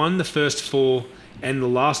 they won the first 4 and the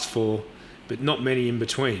last 4, but not many in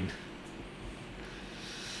between.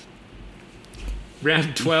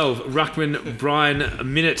 Round 12, Ruckman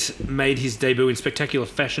Brian Minute made his debut in spectacular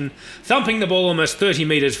fashion, thumping the ball almost 30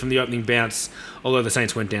 metres from the opening bounce, although the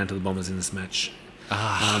Saints went down to the Bombers in this match.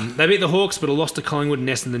 They beat the Hawks, but a loss to Collingwood and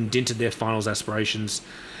Essendon dinted their finals aspirations.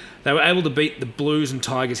 They were able to beat the Blues and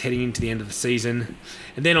Tigers heading into the end of the season.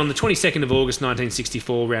 And then on the 22nd of August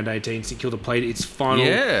 1964, round 18, St Kilda played its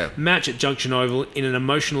final match at Junction Oval in an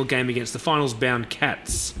emotional game against the finals-bound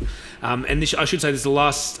Cats. And this, I should say, this is the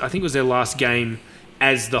last, I think it was their last game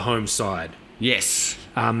as the home side. Yes.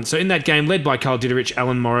 So in that game, led by Carl Ditterich,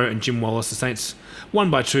 Alan Morrow and Jim Wallace, the Saints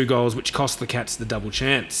won by 2 goals, which cost the Cats the double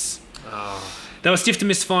chance. They were stiff to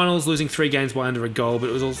miss finals, losing 3 games by under a goal, but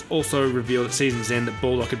it was also revealed at season's end that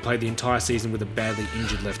Baldock had played the entire season with a badly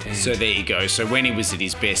injured left hand. So there you go. So when he was at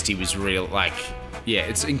his best, he was real, yeah,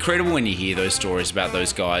 it's incredible when you hear those stories about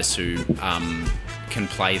those guys who can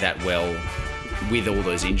play that well with all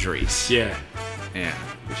those injuries. Yeah, Yeah.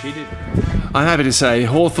 which he did. I'm happy to say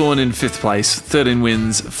Hawthorn in 5th place, 13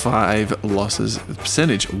 wins, 5 losses.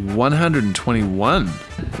 Percentage 121.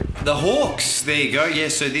 The Hawks, there you go. Yeah,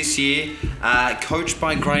 so this year, coached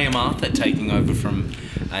by Graham Arthur, taking over from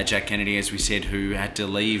Jack Kennedy, as we said, who had to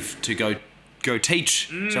leave to go teach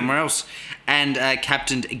somewhere else, and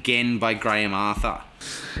captained again by Graham Arthur.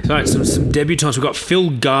 So some debutants. We've got Phil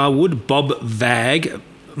Garwood, Bob Vagg,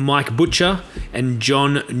 Mike Butcher, and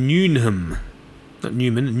John Newnham. Not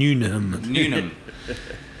Newman, Newnham.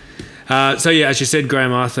 So yeah, as you said,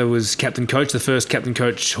 Graham Arthur was captain coach, the first captain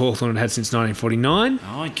coach Hawthorn had since 1949.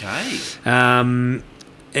 Okay.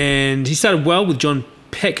 And he started well with John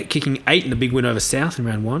Peck kicking 8 in a big win over South in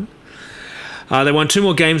round 1. They won 2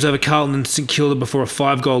 more games over Carlton and St Kilda before a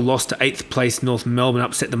 5-goal loss to 8th place North Melbourne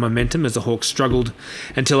upset the momentum as the Hawks struggled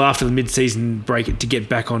until after the mid-season break to get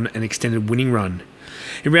back on an extended winning run.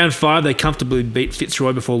 In round 5, they comfortably beat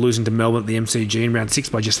Fitzroy before losing to Melbourne at the MCG in round 6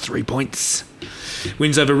 by just 3 points.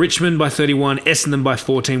 Wins over Richmond by 31, Essendon by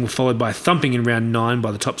 14 were followed by a thumping in round 9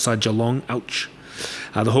 by the top side Geelong. Ouch.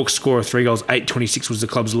 The Hawks' score of 3 goals, 8-26 was the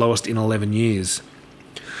club's lowest in 11 years.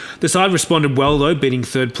 The side responded well though, beating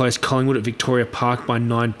 3rd place Collingwood at Victoria Park by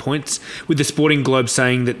 9 points, with the Sporting Globe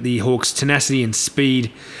saying that the Hawks' tenacity and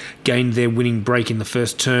speed gained their winning break in the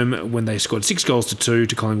first term when they scored 6 goals to 2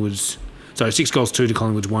 to Collingwood's... So 6 goals 2 to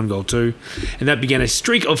Collingwood's 1 goal 2, and that began a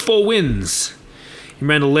streak of 4 wins. In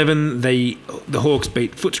round 11, the Hawks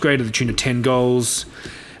beat Footscray to the tune of 10 goals,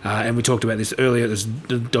 and we talked about this earlier. It was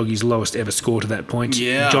the Doggies' lowest ever score to that point.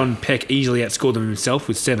 Yeah. John Peck easily outscored them himself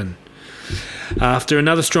with 7. After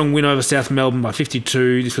another strong win over South Melbourne by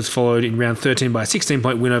 52, this was followed in round 13 by a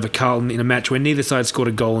 16-point win over Carlton in a match where neither side scored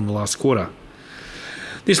a goal in the last quarter.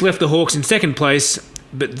 This left the Hawks in 2nd place,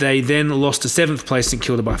 but they then lost to 7th place St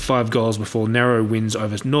Kilda by 5 goals before narrow wins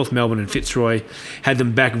over North Melbourne and Fitzroy had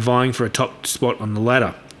them back vying for a top spot on the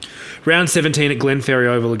ladder. Round 17 at Glenferrie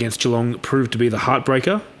Oval against Geelong proved to be the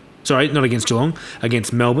heartbreaker. Sorry, not against Geelong,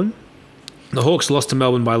 against Melbourne. The Hawks lost to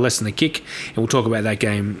Melbourne by less than a kick, and we'll talk about that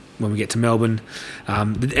game when we get to Melbourne.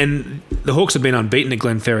 And the Hawks have been unbeaten at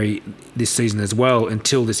Glenferrie this season as well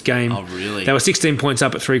until this game. Oh, really? They were 16 points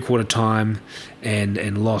up at 3/4 time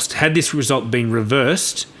and lost. Had this result been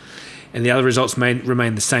reversed and the other results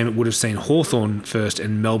remained the same, it would have seen Hawthorn first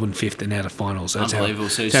and Melbourne 5th and out of finals. So Unbelievable.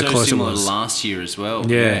 So close similar it was. to last year as well.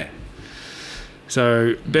 Yeah.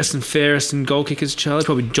 So, best and fairest in goal kickers, Charlie?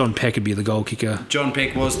 Probably John Peck would be the goal kicker. John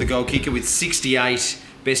Peck was the goal kicker with 68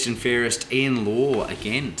 Best and fairest, Ian Law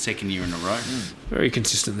again, second year in a row. Very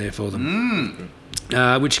consistent there for them.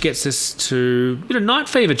 Which gets us to a bit of night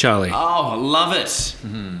fever, Charlie. Oh, love it. You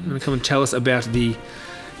want to come and tell us about the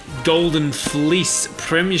Golden Fleece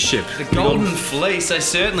Premiership? The Golden Fleece, I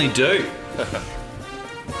certainly do.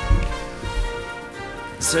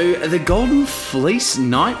 So, the Golden Fleece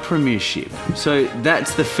Night Premiership. So,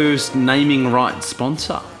 that's the first naming rights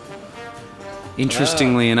sponsor.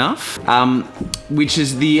 Interestingly enough, which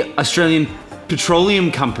is the Australian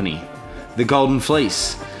Petroleum Company, the Golden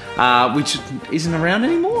Fleece, which isn't around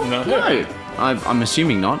anymore. No, I'm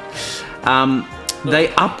assuming not.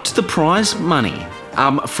 They upped the prize money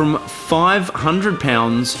from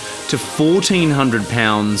 £500 to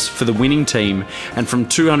 £1,400 for the winning team, and from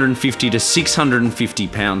 £250 to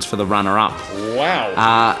 £650 for the runner-up.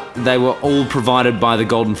 Wow. They were all provided by the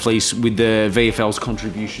Golden Fleece, with the VFL's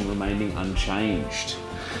contribution remaining unchanged.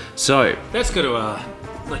 So That's got to,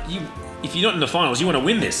 if you're not in the finals, you want to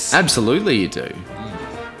win this. absolutely you do.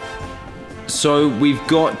 So we've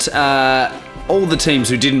got all the teams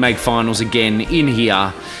who didn't make finals again in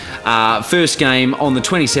here. First game on the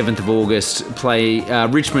 27th of August,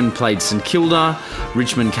 Richmond played St Kilda.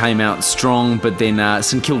 Richmond came out strong, but then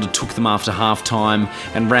St Kilda took them after half-time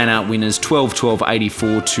and ran out winners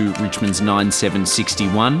 12-12-84 to Richmond's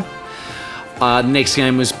 9-7-61. The next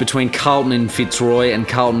game was between Carlton and Fitzroy, and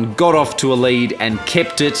Carlton got off to a lead and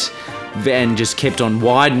kept it, and just kept on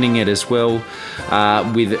widening it as well,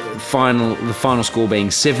 with the final score being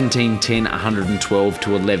 17-10, 112 to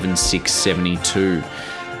 11-6, 72.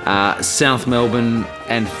 South Melbourne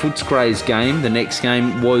and Footscray's game, the next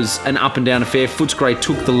game, was an up-and-down affair. Footscray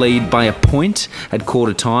took the lead by a point at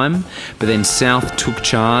quarter time, but then South took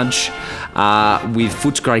charge, with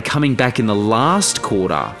Footscray coming back in the last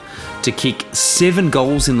quarter to kick 7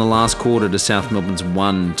 goals in the last quarter to South Melbourne's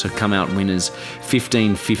 1 to come out winners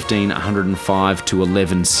 15-15, 105 to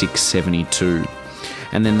 11-6, 72.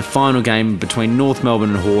 And then the final game between North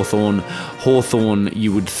Melbourne and Hawthorn. Hawthorn,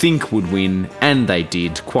 you would think, would win, and they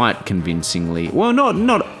did quite convincingly. Well,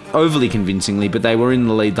 not overly convincingly, but they were in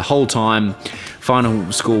the lead the whole time.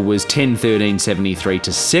 Final score was 10-13, 73 to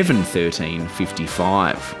 7-13,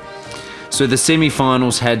 55. So the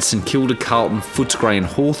semi-finals had St Kilda, Carlton, Footscray and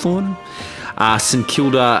Hawthorn. St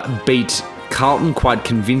Kilda beat Carlton quite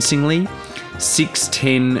convincingly,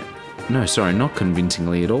 6-10. No, sorry, not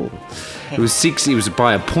convincingly at all. It was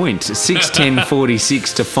by a point, 6-10,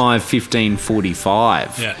 46 to 5-15,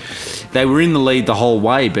 45. Yeah. They were in the lead the whole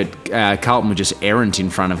way, but Carlton were just errant in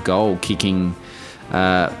front of goal, kicking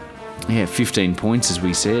 15 points, as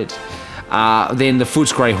we said. Then the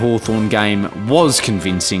Footscray-Hawthorn game was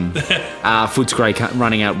convincing. Footscray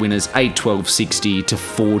running out winners 8-12-60 to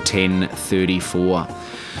 4-10-34.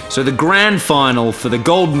 So the grand final for the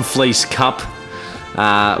Golden Fleece Cup,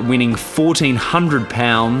 winning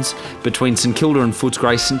 £1,400 between St Kilda and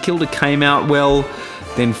Footscray. St Kilda came out well,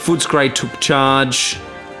 then Footscray took charge,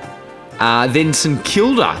 then St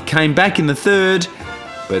Kilda came back in the third,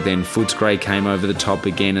 but then Footscray came over the top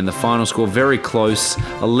again, and the final score very close,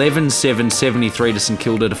 11-7, 73 to St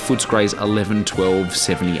Kilda to Footscray's 11-12,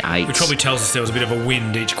 78. Which probably tells us there was a bit of a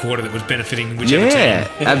wind each quarter that was benefiting whichever team. Yeah,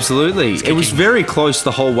 absolutely. It was very close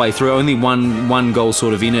the whole way through. Only one goal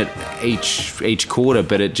sort of in it each quarter,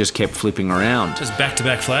 but it just kept flipping around. Just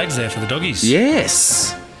back-to-back flags there for the doggies.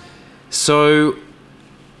 Yes. So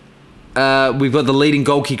we've got the leading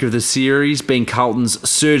goal kicker of the series being Carlton's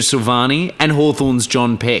Serge Silvani and Hawthorn's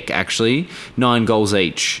John Peck, actually, 9 goals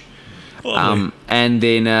each. And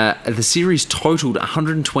then the series totaled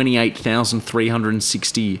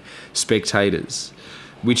 128,360 spectators,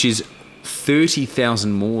 which is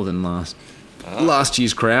 30,000 more than last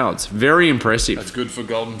year's crowds. Very impressive. That's good for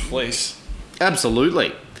Golden Fleece.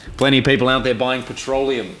 Absolutely. Plenty of people out there buying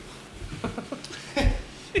petroleum.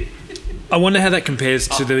 I wonder how that compares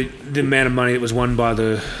to the amount of money that was won by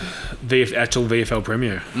the actual VFL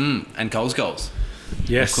Premier. And Cole's goals.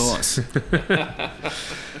 Yes. Of course.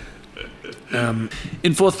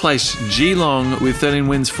 In fourth place, Geelong with 13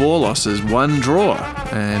 wins, 4 losses, 1 draw,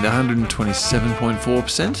 and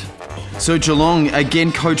 127.4%. So Geelong,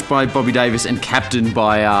 again coached by Bobby Davis and captained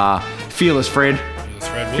by Fearless Fred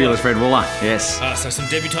Wooler, yes. So some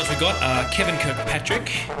debutants we got, Kevin Kirkpatrick,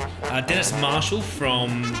 Dennis Marshall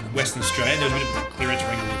from Western Australia. There was a bit of clearance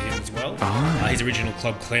wrangle with him as well. His original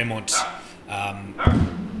club, Claremont,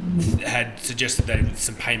 had suggested that there was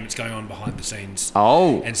some payments going on behind the scenes.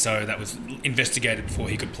 And so that was investigated before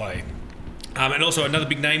he could play. And also another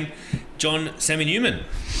big name, John Sammy Newman.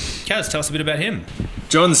 Kaz, tell us a bit about him.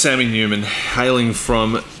 John Sammy Newman, hailing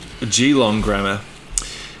from Geelong Grammar.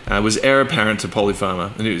 was heir apparent to Polly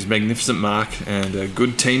Farmer, and he was a magnificent mark and a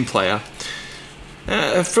good team player.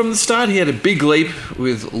 From the start, he had a big leap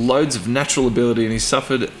with loads of natural ability, and he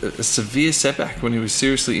suffered a severe setback when he was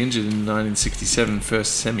seriously injured in the 1967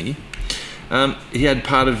 first semi. He had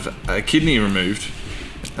part of a kidney removed.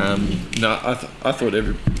 I thought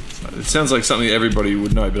it sounds like something everybody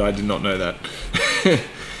would know, but I did not know that.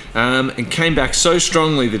 And came back so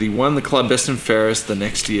strongly that he won the club best and fairest the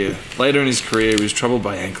next year. Later in his career, he was troubled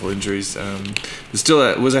by ankle injuries.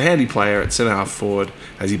 Was a handy player at centre half forward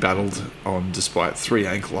as he battled on despite 3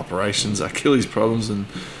 ankle operations, Achilles problems, and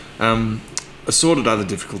assorted other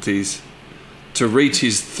difficulties to reach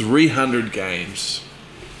his 300 games.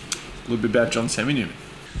 A little bit about John Sammy Newman.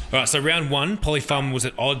 All right, so round 1, Polly Farmer was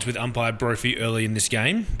at odds with umpire Brophy early in this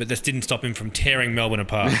game, but this didn't stop him from tearing Melbourne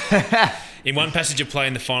apart. In one passage of play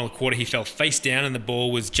in the final quarter, he fell face down and the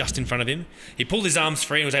ball was just in front of him. He pulled his arms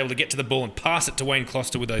free and was able to get to the ball and pass it to Wayne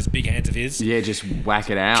Closter with those big hands of his. Yeah, just whack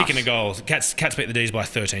it out. Kicking a goal. Cats beat the D's by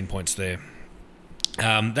 13 points there. They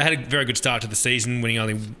had a very good start to the season,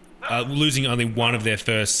 losing only one of their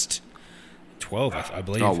first 12, I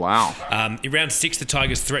believe. Oh, wow. In round 6, the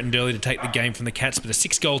Tigers threatened early to take the game from the Cats, but a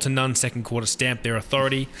 6-goal-to-none second quarter stamped their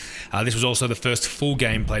authority. This was also the first full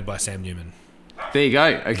game played by Sam Newman. There you go.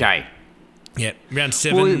 Okay. Yeah, round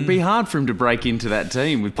 7... Well, it'd be hard for him to break into that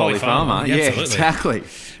team with Polly Farmer. Yeah, absolutely. Exactly.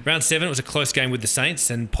 Round 7, it was a close game with the Saints,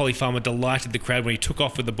 and Polly Farmer delighted the crowd when he took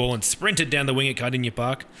off with the ball and sprinted down the wing at Cardinia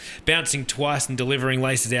Park, bouncing twice and delivering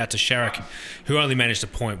laces out to Sharrock, who only managed a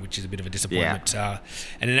point, which is a bit of a disappointment. Yeah.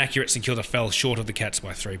 An inaccurate St Kilda fell short of the Cats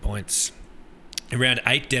by 3 points. In round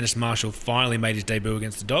 8, Dennis Marshall finally made his debut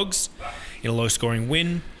against the Dogs in a low-scoring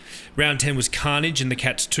win. Round 10 was carnage and the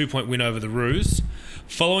Cats' 2-point win over the Roos.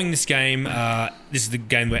 Following this game, this is the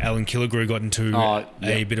game where Alan Killigrew got into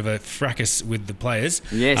a bit of a fracas with the players.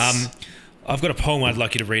 Yes. I've got a poem I'd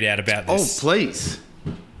like you to read out about this. Oh, please.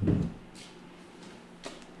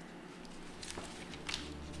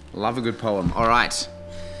 Love a good poem. All right.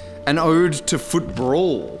 An ode to foot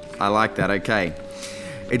brawl. I like that. Okay.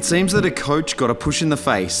 It seems that a coach got a push in the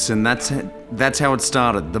face, and that's how it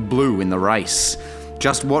started, the blue in the race.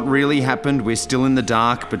 Just what really happened, we're still in the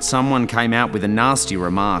dark, but someone came out with a nasty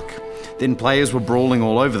remark. Then players were brawling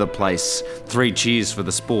all over the place. 3 cheers for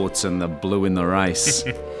the sports and the blue in the race.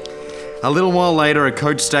 A little while later, a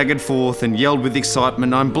coach staggered forth and yelled with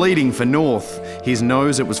excitement, "I'm bleeding for North." His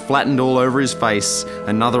nose, it was flattened all over his face,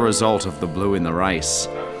 another result of the blue in the race.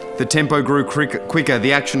 The tempo grew quicker,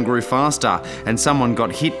 the action grew faster, and someone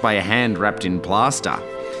got hit by a hand wrapped in plaster.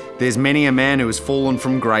 There's many a man who has fallen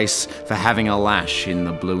from grace for having a lash in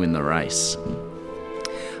the blue in the race.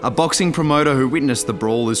 A boxing promoter who witnessed the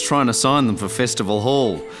brawl is trying to sign them for Festival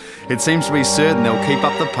Hall. It seems to be certain they'll keep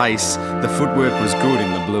up the pace. The footwork was good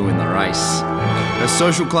in the blue in the race. A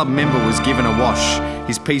social club member was given a wash.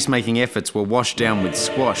 His peacemaking efforts were washed down with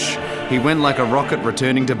squash. He went like a rocket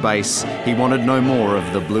returning to base. He wanted no more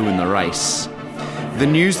of the blue in the race. The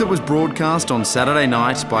news that was broadcast on Saturday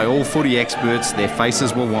night by all footy experts, their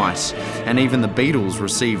faces were white, and even the Beatles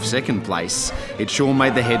received second place. It sure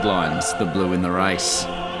made the headlines, the blue in the race.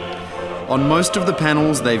 On most of the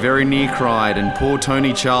panels they very near cried, and poor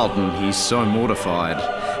Tony Charlton, he's so mortified.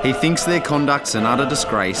 He thinks their conduct's an utter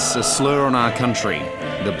disgrace, a slur on our country,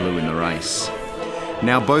 the blue in the race.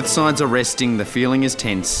 Now both sides are resting, the feeling is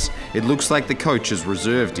tense. It looks like the coach has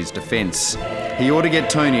reserved his defence. He ought to get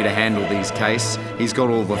Tony to handle these case. He's got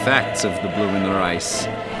all the facts of the blue in the race.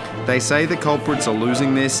 They say the culprits are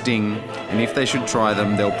losing their sting, and if they should try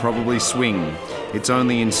them, they'll probably swing. It's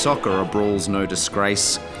only in soccer a brawl's no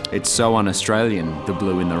disgrace. It's so un-Australian, the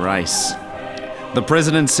blue in the race. The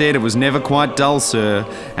president said it was never quite dull, sir,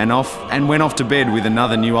 and went off to bed with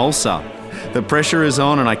another new ulcer. The pressure is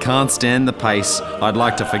on and I can't stand the pace. I'd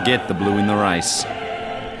like to forget the blue in the race.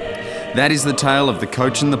 That is the tale of the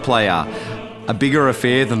coach and the player, a bigger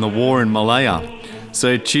affair than the war in Malaya.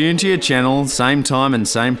 So tune to your channel, same time and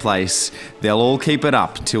same place. They'll all keep it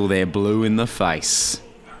up till they're blue in the face.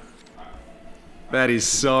 That is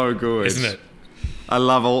so good. Isn't it? I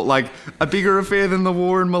love all, like, a bigger affair than the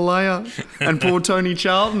war in Malaya and poor Tony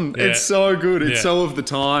Charlton. Yeah. It's so good. It's so of the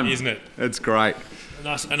time. Isn't it? It's great.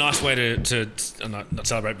 A nice way to not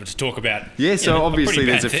celebrate, but to talk about. Yeah, so obviously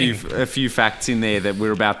there's a few facts in there that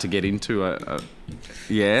we're about to get into.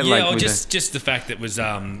 Just the fact that was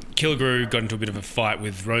Killigrew got into a bit of a fight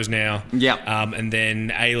with Rosenau. Yeah. And then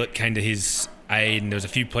Aylett came to his aid, and there was a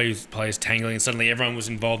few players tangling, and suddenly everyone was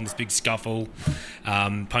involved in this big scuffle.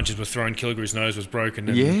 Punches were thrown. Killigrew's nose was broken.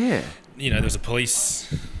 And, there was a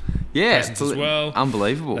police presence as well.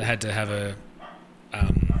 Unbelievable. They had to have a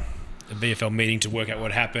VFL meeting to work out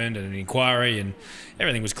what happened and an inquiry, and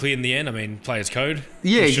everything was clear in the end. I mean, players' code.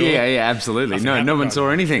 Yeah, for sure. yeah, absolutely. Nothing No happened, one right? saw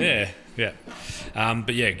anything. Yeah.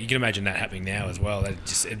 But yeah, you can imagine that happening now as well.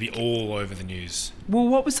 It'd be all over the news. Well,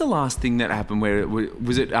 what was the last thing that happened where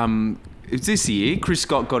was it? It's this year. Chris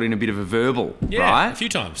Scott got in a bit of a verbal, Yeah, right? a few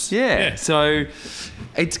times. Yeah. So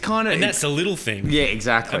it's kind of. And that's a little thing. Yeah,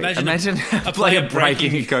 exactly. Imagine a player breaking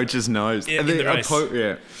a breaking coach's nose. in the race.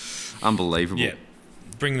 Yeah. Unbelievable. Yeah.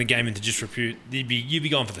 Bring the game into disrepute. You'd be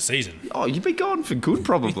gone for the season. Oh, you'd be gone for good,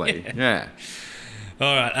 probably. Yeah.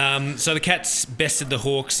 All right. So the Cats bested the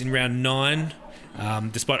Hawks in round 9,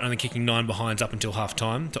 despite only kicking 9 behinds up until half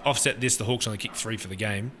time. To offset this, the Hawks only kicked 3 for the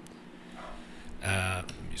game. Let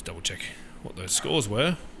me just double check what those scores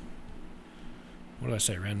were. What did I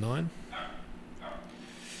say? Round 9.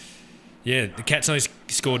 Yeah, the Cats only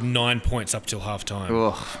scored 9 points up till half time.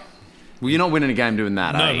 Ugh. Well, you're not winning a game doing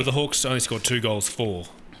that, No, eh? but the Hawks only scored 2 goals, 4.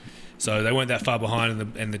 So they weren't that far behind,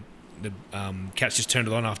 and the Cats just turned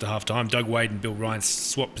it on after half time. Doug Wade and Bill Ryan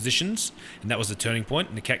swapped positions, and that was the turning point.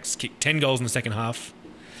 And the Cats kicked 10 goals in the second half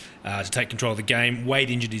to take control of the game. Wade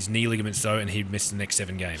injured his knee ligaments, though, and he missed the next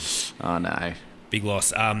 7 games. Oh, no. Big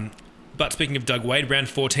loss. But speaking of Doug Wade, round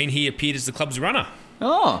 14, he appeared as the club's runner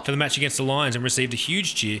Oh. for the match against the Lions and received a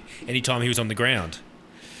huge cheer anytime he was on the ground.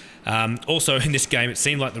 Also, in this game, it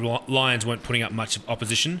seemed like the Lions weren't putting up much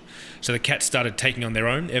opposition, so the Cats started taking on their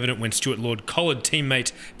own, evident when Stuart Lord collared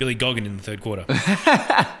teammate Billy Goggin in the third quarter.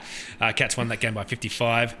 Cats won that game by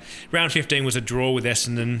 55. Round 15 was a draw with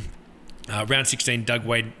Essendon. Round 16, Doug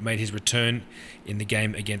Wade made his return in the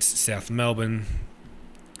game against South Melbourne,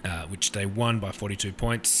 which they won by 42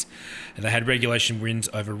 points. And they had regulation wins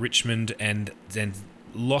over Richmond and then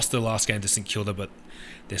lost their last game to St Kilda, but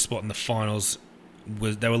their spot in the finals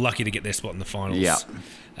they were lucky to get their spot in the finals. Yeah.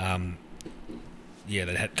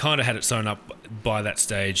 They had kind of had it sewn up by that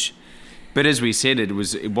stage. But as we said, it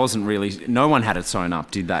wasn't really. No one had it sewn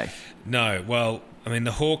up, did they? No. Well, I mean,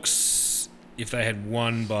 the Hawks, if they had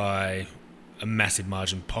won by a massive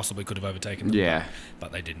margin, possibly could have overtaken them. Yeah.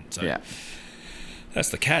 But they didn't. So Yeah. that's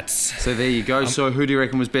the Cats. So there you go. So who do you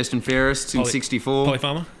reckon was best and fairest in 64? Polly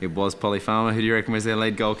Farmer. It was Polly Farmer. Who do you reckon was their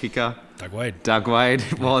lead goal kicker? Doug Wade. Doug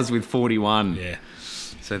Wade was with 41. Yeah.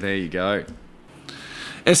 So there you go.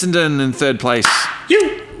 Essendon in third place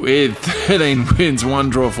with 13 wins, 1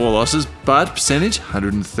 draw, 4 losses, but percentage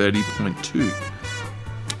 130.2.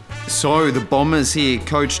 So the Bombers here,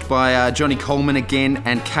 coached by Johnny Coleman again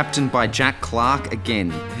and captained by Jack Clark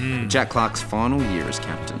again. Jack Clark's final year as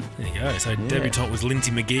captain. There you go. So debutant was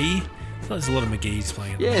Lindsay McGee. I feel like there's a lot of McGees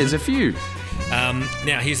playing. Yeah, there's a few.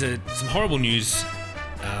 Now, here's some horrible news.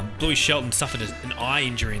 Bluey Shelton suffered an eye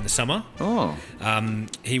injury in the summer. Oh.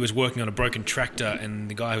 He was working on a broken tractor, and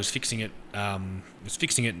the guy who was fixing it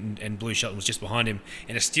and Bluey Shelton was just behind him,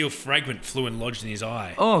 and a steel fragment flew and lodged in his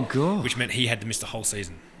eye. Oh, God. Which meant he had to miss the whole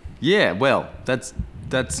season. Yeah, well, that's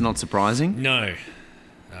not surprising. No.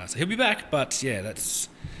 So he'll be back, but yeah,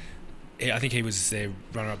 I think he was their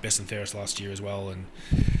runner-up best and fairest last year as well, and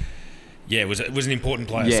yeah, it was an important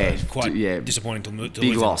player. Yeah, so quite yeah. disappointing to Big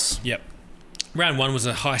lose him. loss. Yep. Round 1 was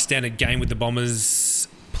a high-standard game with the Bombers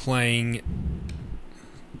playing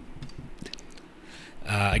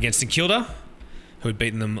against St Kilda, who had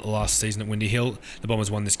beaten them last season at Windy Hill. The Bombers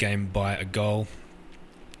won this game by a goal.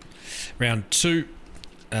 Round 2,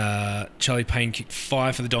 Charlie Payne kicked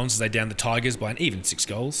 5 for the Dons as they downed the Tigers by an even 6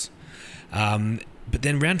 goals. But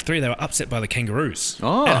then round 3, they were upset by the Kangaroos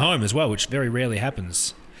at home as well, which very rarely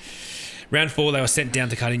happens. Round 4, they were sent down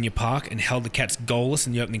to Cardinia Park and held the Cats goalless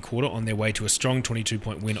in the opening quarter on their way to a strong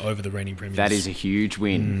 22-point win over the reigning premiers. That is a huge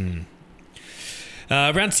win.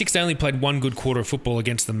 Round 6, they only played 1 good quarter of football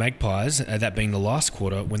against the Magpies, that being the last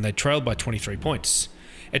quarter, when they trailed by 23 points.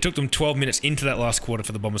 It took them 12 minutes into that last quarter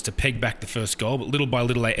for the Bombers to peg back the first goal, but little by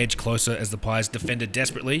little they edged closer as the Pies defended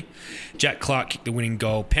desperately. Jack Clark kicked the winning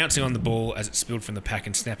goal, pouncing on the ball as it spilled from the pack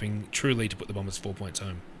and snapping truly to put the Bombers 4 points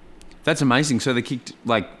home. That's amazing. So they kicked,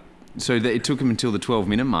 it took them until the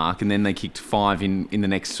 12-minute mark, and then they kicked 5 in the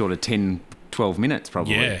next sort of 10, 12 minutes,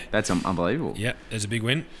 probably. Yeah. That's unbelievable. Yeah, there's a big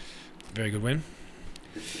win. Very good win.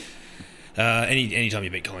 Any time you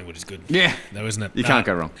beat Collingwood is good. Yeah. Though, isn't it? You can't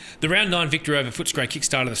go wrong. The round 9 victory over Footscray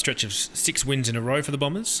kickstarted the stretch of 6 wins in a row for the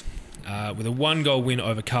Bombers, with a 1-goal win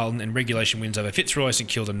over Carlton and regulation wins over Fitzroy, St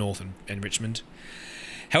Kilda, North and Richmond.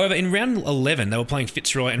 However, in round 11, they were playing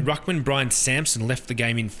Fitzroy, and ruckman Brian Sampson left the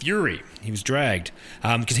game in fury. He was dragged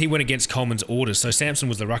because he went against Coleman's orders. So Sampson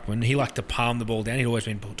was the ruckman. He liked to palm the ball down. He'd always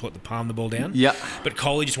been taught to palm the ball down. Yep. But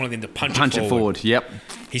Coley just wanted them to punch it forward. Yep.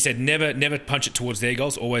 He said, never punch it towards their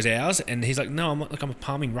goals, always ours. And he's like, no, I'm a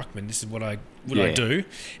palming ruckman. This is what I do.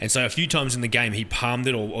 And so a few times in the game, he palmed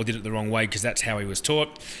it or did it the wrong way because that's how he was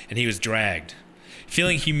taught, and he was dragged.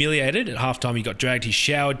 Feeling humiliated at halftime, he got dragged. He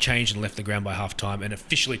showered, changed, and left the ground by halftime, and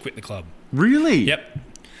officially quit the club. Really? Yep.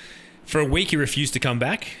 For a week, he refused to come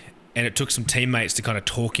back, and it took some teammates to kind of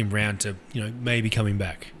talk him round to, maybe coming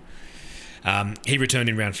back. He returned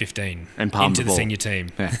in round 15 and palmed into the the senior team.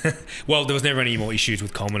 Yeah. Well, there was never any more issues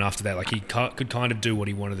with Coleman after that. Like, he could kind of do what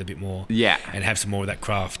he wanted a bit more, and have some more of that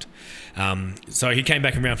craft. So he came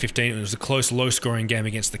back in round 15. It was a close, low-scoring game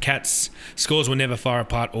against the Cats. Scores were never far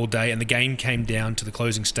apart all day, and the game came down to the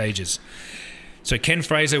closing stages. So Ken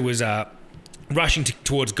Fraser was rushing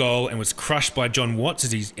towards goal and was crushed by John Watts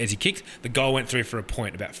as he kicked. The goal went through for a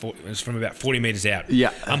point. It was from about 40 metres out.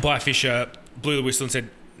 Yeah. Umpire Fisher blew the whistle and said,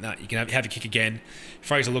 "No, you can have your kick again."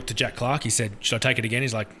 Fraser looked to Jack Clark. He said, "Should I take it again?"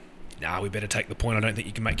 He's like, "Nah, we better take the point. I don't think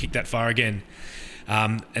you can kick that far again."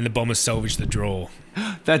 And the Bombers salvaged the draw.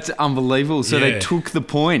 That's unbelievable. So they took the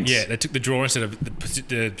point. Yeah, they took the draw instead of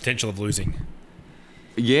the potential of losing.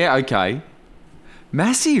 Yeah, okay.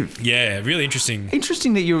 Massive. Yeah, really interesting.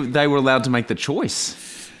 Interesting that they were allowed to make the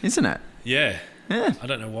choice, isn't it? Yeah. Yeah. I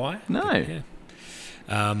don't know why. No.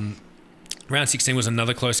 Yeah. Round 16 was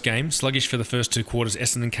another close game. Sluggish for the first two quarters,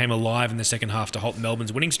 Essendon came alive in the second half to halt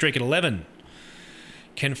Melbourne's winning streak at 11.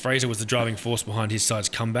 Ken Fraser was the driving force behind his side's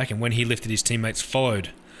comeback, and when he lifted, his teammates followed.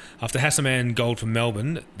 After Hassaman goaled for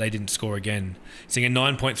Melbourne, they didn't score again, seeing a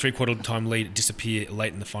 9-point three-quarter time lead disappear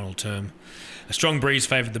late in the final term. A strong breeze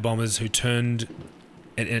favoured the Bombers, who turned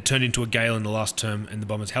into a gale in the last term, and the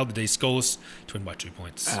Bombers held the D's scoreless to win by 2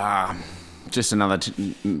 points. Just another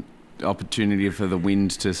opportunity for the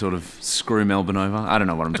wind to sort of screw Melbourne over. I don't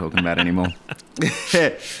know what I'm talking about anymore.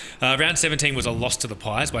 Round 17 was a loss to the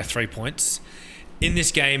Pies by 3 points. In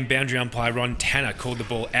this game, boundary umpire Ron Tanner called the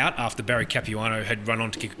ball out after Barry Capuano had run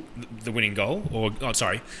on to kick the winning goal.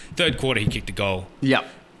 Third quarter he kicked a goal. Yep.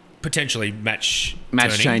 Potentially match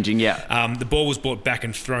changing, yeah. The ball was brought back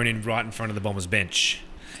and thrown in right in front of the Bombers bench.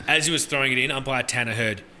 As he was throwing it in, umpire Tanner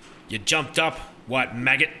heard, "You jumped up, white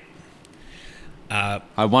maggot."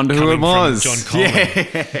 I wonder who it was. John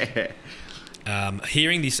Coleman. Yeah.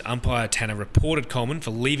 Hearing this, umpire Tanner reported Coleman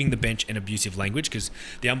for leaving the bench in abusive language because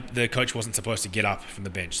the coach wasn't supposed to get up from the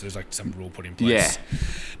bench. So there's like some rule put in place. Yeah.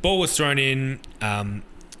 Ball was thrown in, and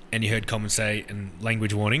you heard Coleman say, in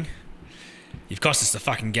language warning, "You've cost us the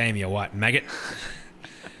fucking game, you white maggot."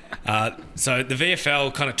 So the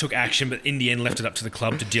VFL kind of took action, but in the end left it up to the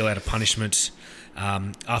club to deal out a punishment.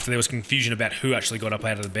 After there was confusion about who actually got up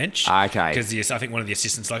out of the bench. Okay. Because I think one of the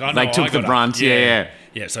assistants they took the brunt. Yeah.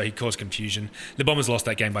 So he caused confusion. The Bombers lost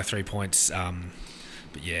that game by 3 points.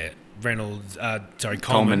 But yeah,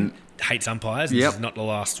 Coleman hates umpires. Yep. This is not the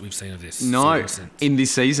last we've seen of this. No, in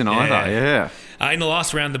this season either. Yeah. In the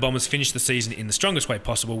last round, the Bombers finished the season in the strongest way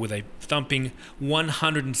possible with a thumping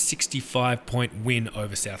 165-point win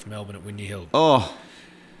over South Melbourne at Windy Hill. Oh.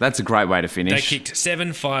 That's a great way to finish. They kicked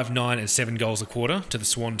 7, 5, 9 and 7 goals a quarter to the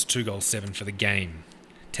Swans 2 goals 7 for the game.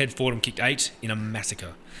 Ted Fordham kicked 8 in a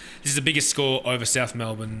massacre. This is the biggest score over South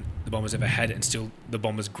Melbourne the Bombers ever had, and still the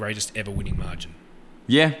Bombers' greatest ever winning margin.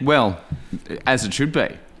 Yeah, well, as it should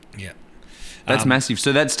be. Yeah. That's massive.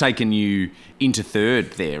 So that's taken you into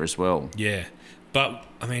third there as well. Yeah. But,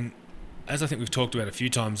 I mean, as I think we've talked about a few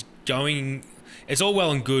times, it's all well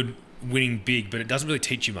and good winning big, but it doesn't really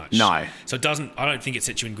teach you much. No. So it doesn't. I don't think it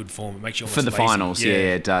sets you in good form. It makes you almost for the lazy. Finals. Yeah,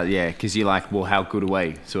 it does. Yeah, because you're like, well, how good are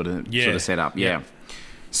we? Sort of set up. Yeah.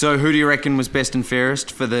 So who do you reckon was best and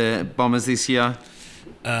fairest for the Bombers this year?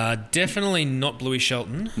 Definitely not Bluey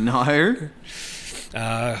Shelton. No.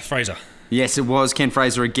 Fraser. Yes, it was Ken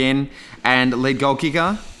Fraser again, and lead goal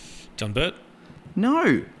kicker John Burt.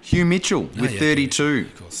 No, Hugh Mitchell with 32.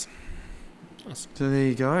 Of course. Nice. So there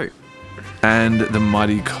you go. And the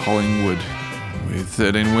mighty Collingwood with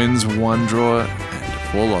 13 wins, 1 draw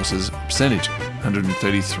and 4 losses. Percentage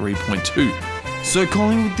 133.2. So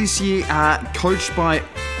Collingwood this year coached by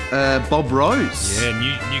Bob Rose.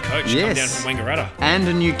 Yeah, new coach coming down from Wangaratta. And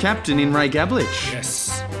a new captain in Ray Gablich.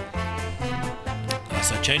 Yes.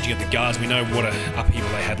 So changing of the guards, we know what an upheaval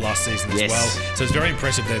they had last season as well. So it's very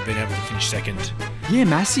impressive they've been able to finish second. Yeah,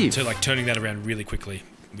 massive. So turning that around really quickly,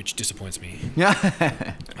 which disappoints me. Yeah.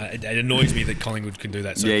 It annoys me that Collingwood can do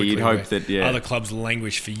that so quickly. Yeah, you'd hope that, other clubs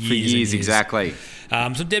languish for years. For years, exactly.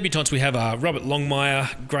 Some debutants we have are Robert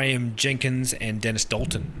Longmire, Graham Jenkins and Dennis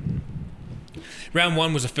Dalton. Round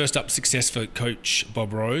 1 was a first-up success for coach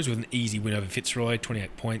Bob Rose with an easy win over Fitzroy,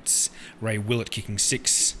 28 points, Ray Willett kicking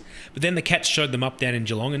 6. But then the Cats showed them up down in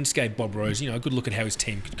Geelong and just gave Bob Rose, a good look at how his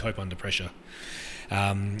team could cope under pressure.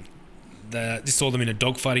 This saw them in a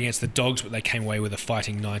dogfight against the Dogs, but they came away with a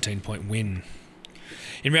fighting 19-point win.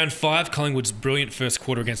 In round 5, Collingwood's brilliant first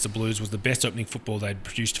quarter against the Blues was the best opening football they'd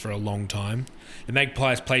produced for a long time. The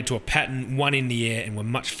Magpies played to a pattern, won in the air, and were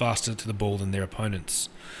much faster to the ball than their opponents.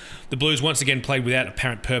 The Blues once again played without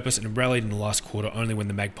apparent purpose and rallied in the last quarter only when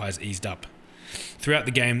the Magpies eased up. Throughout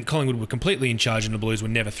the game, Collingwood were completely in charge and the Blues were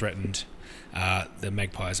never threatened. The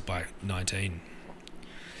Magpies by 19.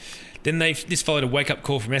 Then this followed a wake-up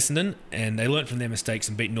call from Essendon, and they learnt from their mistakes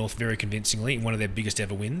and beat North very convincingly in one of their biggest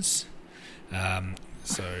ever wins.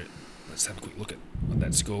 So let's have a quick look at what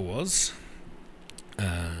that score was.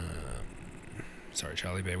 Sorry,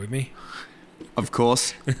 Charlie, bear with me. Of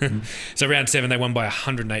course. So round 7, they won by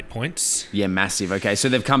 108 points. Yeah, massive. Okay, so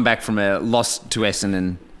they've come back from a loss to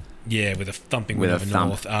Essendon. Yeah, with a thumping win over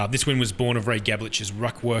North. This win was born of Ray Gabblich's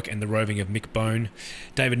ruck work and the roving of Mick Bone.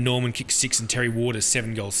 David Norman kicked 6 and Terry Waters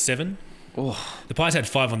 7 goals 7. Oh. The Pies had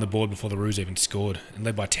 5 on the board before the Roos even scored and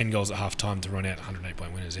led by 10 goals at half-time to run out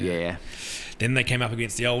 108-point winners. Yeah. Then they came up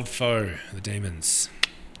against the old foe, the Demons.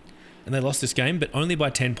 And they lost this game, but only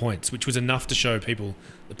by 10 points, which was enough to show people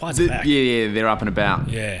the Pies are back. Yeah, they're up and about.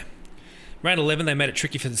 Yeah. Round 11, they made it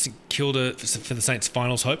tricky for the Saints'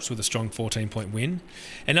 finals hopes with a strong 14-point win.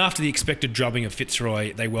 And after the expected drubbing of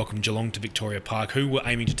Fitzroy, they welcomed Geelong to Victoria Park, who were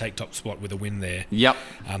aiming to take top spot with a win there. Yep.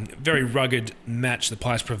 Very rugged match. The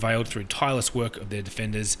Pies prevailed through tireless work of their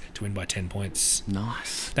defenders to win by 10 points.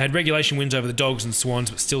 Nice. They had regulation wins over the Dogs and Swans,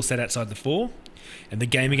 but still sat outside the 4. And the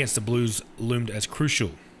game against the Blues loomed as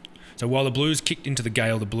crucial. So while the Pies kicked into the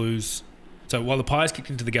Gale, the Blues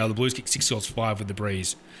kicked 6 goals 5 with the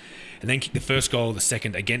breeze. And then kicked the first goal, the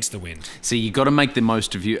second against the wind. So you got to make the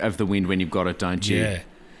most of the wind when you've got it, don't you? Yeah.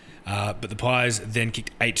 But the Pies then kicked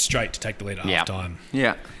 8 straight to take the lead at half-time.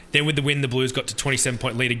 Yeah. Then with the win, the Blues got to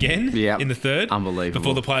 27-point lead again in the third. Unbelievable.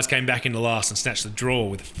 Before the Pies came back in the last and snatched the draw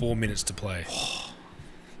with 4 minutes to play.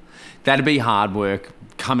 That'd be hard work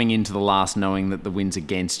coming into the last knowing that the wind's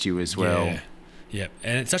against you as well. Yeah.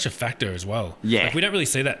 And it's such a factor as well. Yeah. Like, we don't really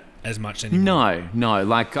see that as much anymore. No.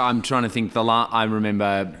 Like, I'm trying to think. I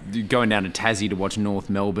remember going down to Tassie to watch North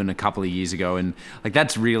Melbourne a couple of years ago, and like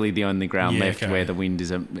that's really the only ground left where the wind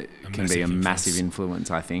can be a massive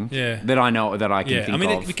influence. I think. Yeah. That I know that I can think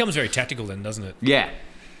of. It becomes very tactical then, doesn't it? Yeah.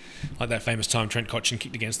 Like that famous time Trent Cotchin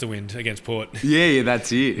kicked against the wind against Port. Yeah,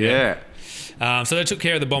 that's it. Yeah. So they took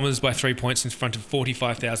care of the Bombers by 3 points in front of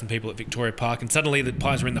 45,000 people at Victoria Park, and suddenly the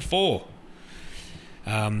Pies were in the 4.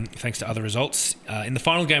 Thanks to other results. In the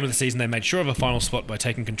final game of the season, they made sure of a final spot by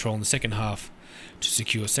taking control in the second half to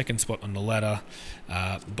secure second spot on the ladder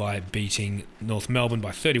by beating North Melbourne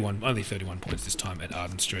by only 31 points this time at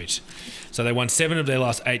Arden Street. So they won 7 of their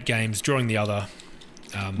last 8 games, drawing the other.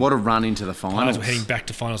 What a run into the finals. Pies were heading back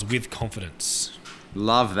to finals with confidence.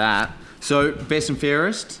 Love that. So, best and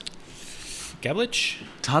fairest? Gablich?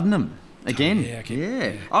 Tuddenham. Again,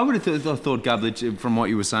 yeah. I would have thought Gablich, from what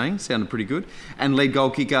you were saying, sounded pretty good. And lead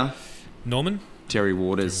goal kicker? Norman? Terry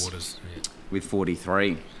Waters. Yeah. With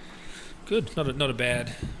 43. Good. Not a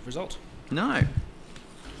bad result. No.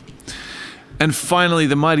 And finally,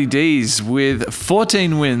 the Mighty D's with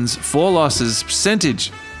 14 wins, 4 losses,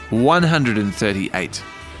 percentage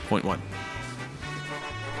 138.1.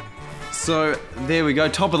 So, there we go.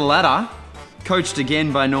 Top of the ladder. Coached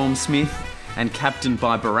again by Norm Smith. And captained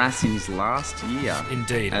by Barras in his last year.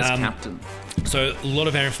 Indeed. As captain. So a lot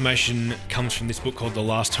of our information comes from this book called The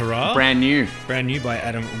Last Hurrah. Brand new by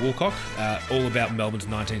Adam Woolcock. All about Melbourne's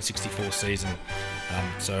 1964 season.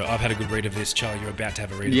 So I've had a good read of this. Charlie, you're about to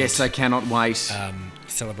have a read of it. Yes, I cannot wait.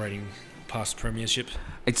 Celebrating past premiership.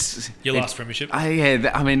 It's your last premiership.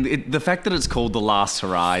 The fact that it's called The Last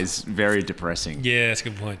Hurrah is very depressing. Yeah, that's a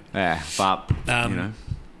good point. Yeah, but,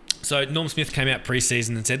 So Norm Smith came out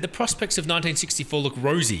pre-season and said, the prospects of 1964 look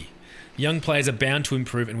rosy. Young players are bound to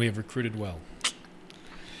improve and we have recruited well.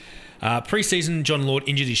 Pre-season, John Lord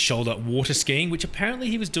injured his shoulder water skiing, which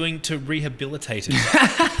apparently he was doing to rehabilitate it.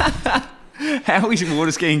 How is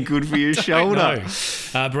water skiing good for your shoulder?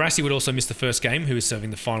 Barassi would also miss the first game, who was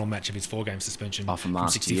serving the final match of his 4-game suspension from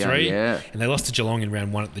last 63. year, And they lost to Geelong in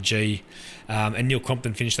round 1 at the G. And Neil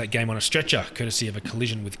Crompton finished that game on a stretcher, courtesy of a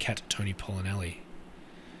collision with cat Tony Polinelli.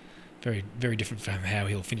 Very, very different from how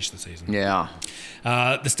he'll finish the season. Yeah.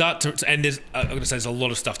 I've got to say, there's a lot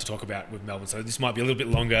of stuff to talk about with Melbourne, so this might be a little bit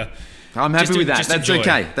longer. I'm happy with that. That's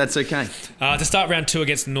okay. To start round 2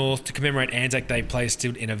 against North, to commemorate Anzac Day, players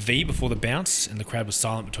stood in a V before the bounce, and the crowd was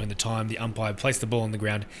silent between the time the umpire placed the ball on the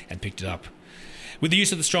ground and picked it up. With the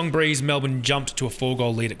use of the strong breeze, Melbourne jumped to a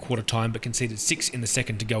 4-goal lead at quarter time but conceded 6 in the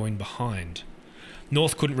second to go in behind.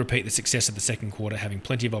 North couldn't repeat the success of the second quarter, having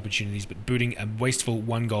plenty of opportunities but booting a wasteful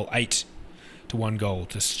 8-1 goal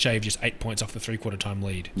to shave just 8 points off the 3-quarter time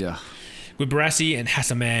lead. Yeah. With Barassi and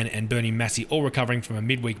Hassaman and Bernie Massey all recovering from a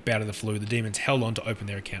midweek bout of the flu, the Demons held on to open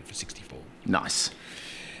their account for 64. Nice.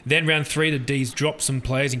 Then round 3, the D's dropped some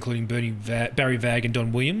players, including Barry Vag and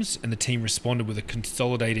Don Williams, and the team responded with a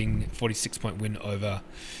consolidating 46-point win over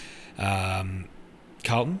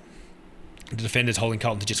Carlton. The defenders holding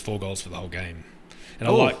Carlton to just 4 goals for the whole game. And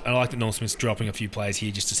I like that Norm Smith's dropping a few players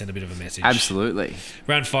here just to send a bit of a message. Absolutely.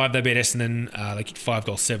 Round 5, they beat Essendon. They kicked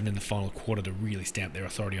 5-7 in the final quarter to really stamp their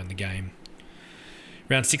authority on the game.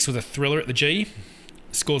 Round 6 was a thriller at the G.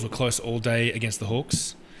 Scores were close all day against the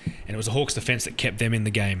Hawks, and it was the Hawks' defence that kept them in the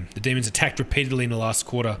game. The Demons attacked repeatedly in the last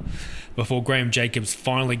quarter before Graham Jacobs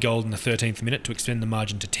finally goaled in the 13th minute to extend the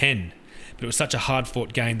margin to 10. But it was such a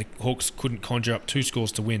hard-fought game, the Hawks couldn't conjure up 2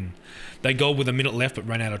 scores to win. They goaled with a minute left but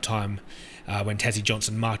ran out of time when Tassie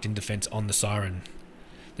Johnson marked in defence on the siren.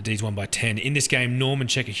 The D's won by 10. In this game, Norm and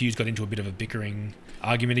Checker Hughes got into a bit of a bickering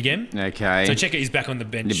argument again. Okay. So Checker is back on the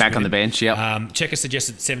bench. You're back on the bench, yep. Checker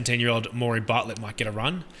suggested 17-year-old Maury Bartlett might get a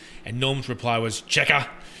run, and Norm's reply was, Checker,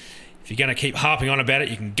 if you're going to keep harping on about it,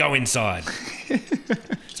 you can go inside.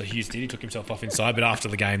 So Hughes did. He took himself off inside, but after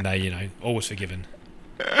the game, they, all was forgiven.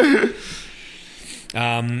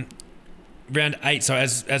 Round 8, so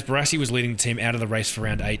as Barassi was leading the team out of the race for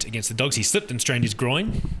round 8 against the Dogs, he slipped and strained his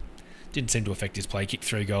groin. Didn't seem to affect his play. He kicked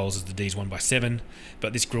 3 goals as the D's won by 7,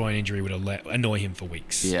 but this groin injury would annoy him for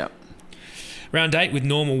weeks. Yeah. Round 8, with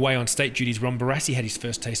Norm away on state duties, Ron Barassi had his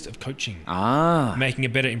first taste of coaching, making a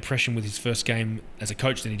better impression with his first game as a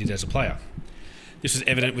coach than he did as a player. This was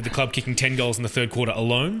evident with the club kicking 10 goals in the third quarter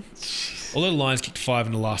alone, although the Lions kicked 5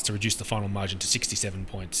 in the last to reduce the final margin to 67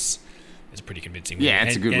 points. It's a pretty convincing win. Yeah,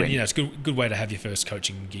 it's a good win. It's a good way to have your first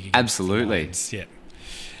coaching gig against Absolutely. the Lions. Yeah.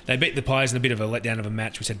 They beat the Pies in a bit of a letdown of a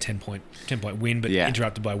match, which had 10-point win, but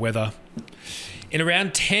interrupted by weather. In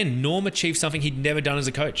around 10, Norm achieved something he'd never done as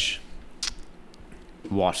a coach.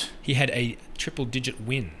 What? He had a triple-digit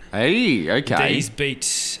win. Hey, okay. The D's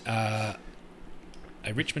beat a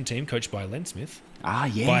Richmond team coached by Len Smith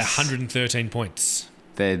yes. by 113 points.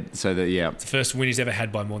 It's the first win he's ever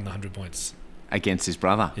had by more than 100 points. Against his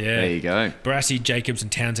brother. Yeah. There you go. Barassi, Jacobs and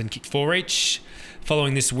Townsend kicked 4 each.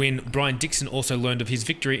 Following this win, Brian Dixon also learned of his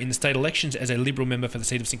victory in the state elections as a Liberal member for the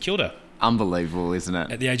seat of St Kilda. Unbelievable, isn't it?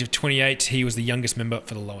 At the age of 28, he was the youngest member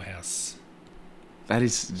for the lower house. That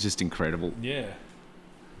is just incredible. Yeah.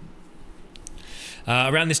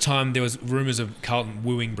 Around this time, there was rumours of Carlton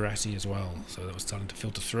wooing Barassi as well, so that was starting to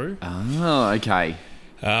filter through. Oh, okay.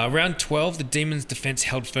 Round 12, the Demons' defence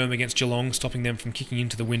held firm against Geelong, stopping them from kicking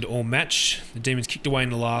into the wind all match. The Demons kicked away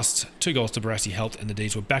in the last. 2 goals to Barassi helped, and the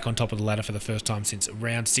D's were back on top of the ladder for the first time since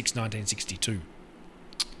round 6, 1962.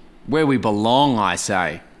 Where we belong, I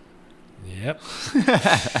say. Yep.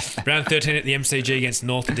 Round 13 at the MCG against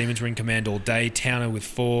North, the Demons were in command all day. Towner with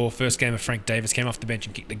 4. First gamer Frank Davis came off the bench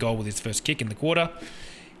and kicked the goal with his first kick in the quarter.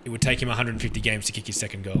 It would take him 150 games to kick his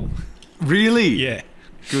second goal. Really? Yeah.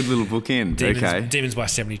 Good little bookend. Demons by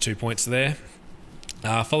 72 points there.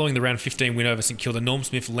 Following the round 15 win over St Kilda, Norm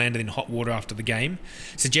Smith landed in hot water after the game,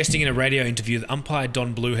 suggesting in a radio interview that umpire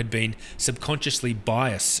Don Blue had been subconsciously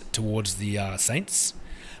biased towards the Saints.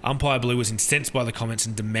 Umpire Blue was incensed by the comments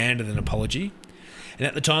and demanded an apology. And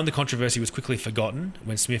at the time, the controversy was quickly forgotten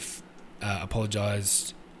when Smith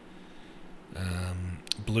apologised.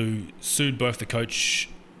 Blue sued both the coach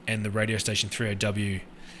and the radio station 3OW.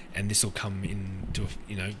 And this will come into,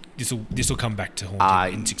 this will come back to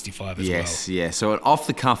haunt him in 65 as well. Yes. So an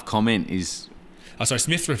off-the-cuff comment is... Oh, sorry,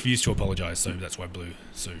 Smith refused to apologise, so that's why Blue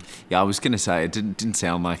sued. Yeah, I was going to say, it didn't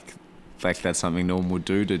sound like that's something Norm would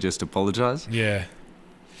do, to just apologise. Yeah.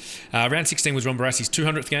 Round 16 was Ron Barassi's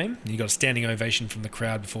 200th game. He got a standing ovation from the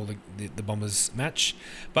crowd before the Bombers match.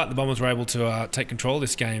 But the Bombers were able to take control of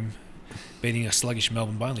this game, beating a sluggish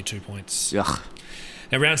Melbourne by only 2 points. Yuck.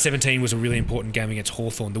 Now, round 17 was a really important game against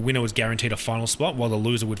Hawthorn. The winner was guaranteed a final spot, while the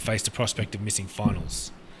loser would face the prospect of missing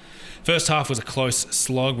finals. First half was a close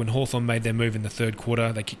slog when Hawthorn made their move in the third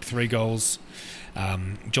quarter. They kicked 3 goals.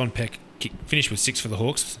 John Peck finished with 6 for the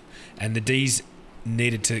Hawks, and the D's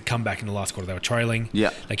needed to come back in the last quarter. They were trailing. Yeah.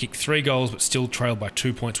 They kicked 3 goals, but still trailed by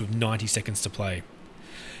 2 points with 90 seconds to play.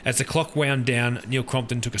 As the clock wound down, Neil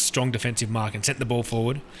Crompton took a strong defensive mark and sent the ball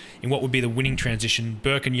forward. In what would be the winning transition,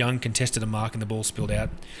 Burke and Young contested a mark and the ball spilled out.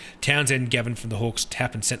 Townsend and Gavin from the Hawks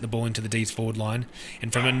tapped and sent the ball into the D's forward line.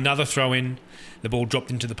 And from another throw-in, the ball dropped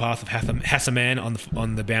into the path of Hassaman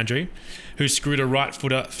on the boundary, who screwed a right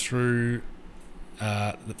footer through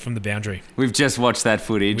from the boundary. We've just watched that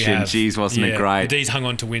footage, and geez, wasn't it great? The D's hung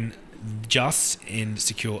on to win just and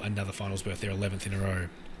secure another finals berth, their 11th in a row.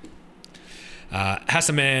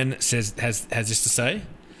 Hassaman has this to say.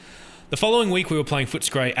 The following week we were playing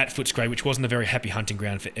Footscray at Footscray, which wasn't a very happy hunting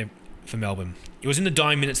ground for Melbourne. It was in the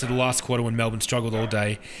dying minutes of the last quarter when Melbourne struggled all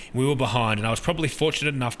day and we were behind, and I was probably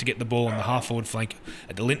fortunate enough to get the ball on the half-forward flank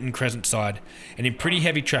at the Linton Crescent side and in pretty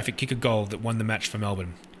heavy traffic kick a goal that won the match for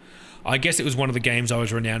Melbourne. I guess it was one of the games I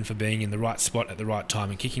was renowned for being in the right spot at the right time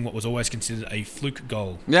and kicking what was always considered a fluke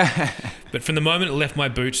goal. But from the moment it left my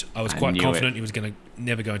boot, I was quite confident it was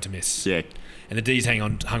never going to miss. Yeah. And the D's hung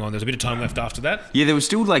on. There was a bit of time left after that. Yeah, there was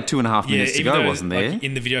still like 2.5 minutes to go, wasn't there? Like,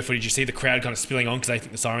 in the video footage, you see the crowd kind of spilling on because they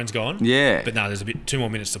think the siren's gone. Yeah. But no, there's 2 more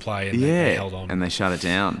minutes to play, and they held on. And they shut it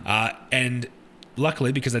down. And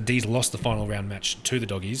luckily, because the D's lost the final round match to the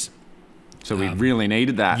Doggies. So we really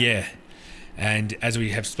needed that. Yeah. And as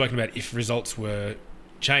we have spoken about, if results were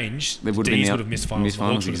changed, the D's would have missed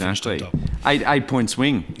finals. Exactly. 8-point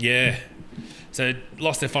swing. Yeah. So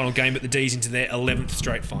lost their final game, but the D's into their 11th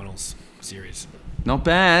straight finals series. Not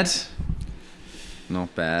bad.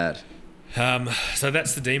 Not bad. So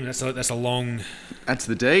that's the Demon. That's a long. That's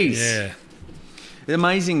the D's. Yeah.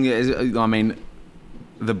 Amazing. I mean,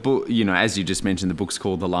 the book. You know, as you just mentioned, the book's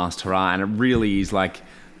called The Last Hurrah, and it really is like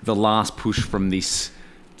the last push from this.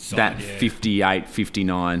 That 58,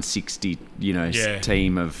 59, 60,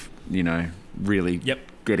 team of, really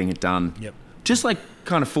getting it done. Yep. Just like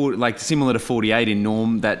kind of similar to 48 in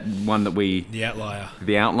Norm, that one that we... The outlier.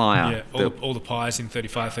 Yeah, all the pies in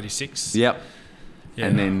 35, 36. Yep. Yeah.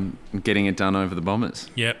 And then getting it done over the Bombers.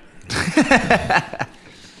 Yep. I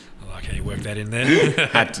like how you worked that in there.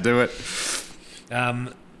 Had to do it.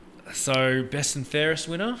 So, best and fairest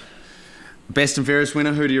winner? Best and fairest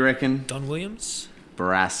winner, who do you reckon? Don Williams?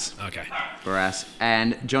 Barras. Okay. Barras.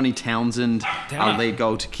 And Johnny Townsend, our lead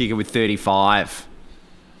goal to kicker with 35.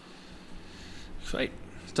 Sweet.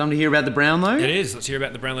 It's time to hear about the Brownlow. It is. Let's hear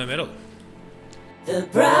about the Brownlow medal. The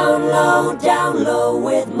Brownlow down low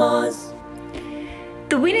with Moz.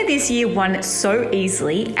 The winner this year won so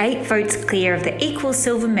easily, 8 votes clear of the equal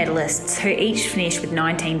silver medalists who each finished with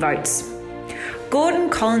 19 votes. Gordon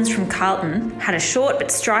Collins from Carlton had a short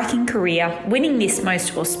but striking career, winning this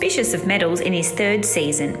most auspicious of medals in his 3rd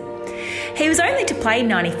season. He was only to play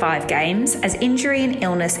 95 games as injury and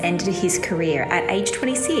illness ended his career at age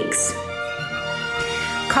 26.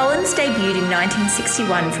 Collins debuted in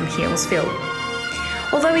 1961 from Healesville.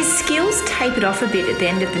 Although his skills tapered off a bit at the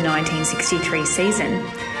end of the 1963 season,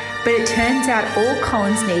 but it turns out all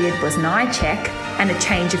Collins needed was an eye check and a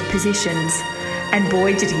change of positions. And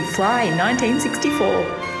boy did he fly in 1964.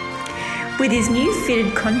 With his new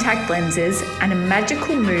fitted contact lenses and a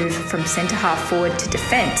magical move from centre half forward to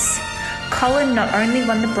defence, Colin not only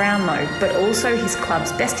won the Brownlow but also his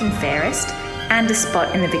club's best and fairest and a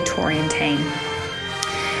spot in the Victorian team.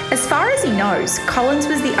 As far as he knows, Collins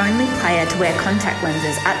was the only player to wear contact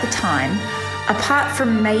lenses at the time, apart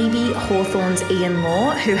from maybe Hawthorn's Ian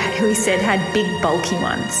Law, who he said had big bulky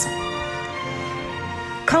ones.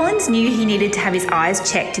 Collins knew he needed to have his eyes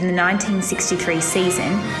checked in the 1963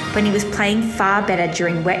 season when he was playing far better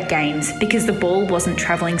during wet games because the ball wasn't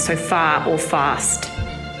travelling so far or fast.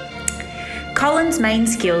 Collins' main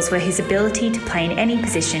skills were his ability to play in any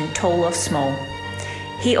position, tall or small.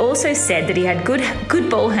 He also said that he had good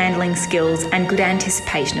ball handling skills and good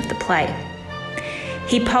anticipation of the play.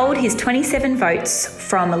 He polled his 27 votes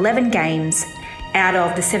from 11 games out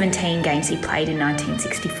of the 17 games he played in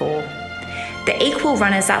 1964. The equal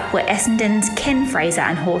runners-up were Essendon's Ken Fraser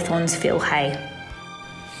and Hawthorn's Phil Hay.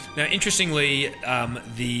 Now, interestingly,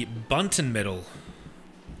 the Bunton medal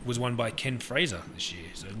was won by Ken Fraser this year,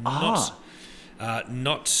 so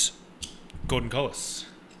not Gordon Collis.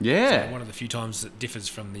 Yeah. So one of the few times that differs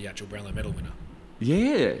from the actual Brownlow medal winner.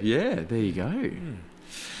 Yeah, there you go.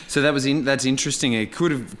 So that's interesting. It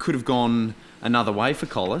could have gone another way for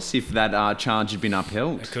Collis if that charge had been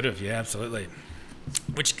upheld. It could have, yeah, absolutely.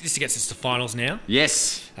 Which this gets us to finals now.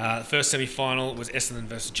 Yes. The first semi-final was Essendon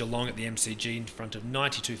versus Geelong at the MCG in front of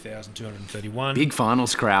 92,231. Big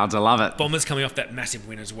finals crowds, I love it. Bombers coming off that massive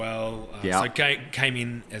win as well. So came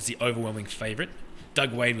in as the overwhelming favourite.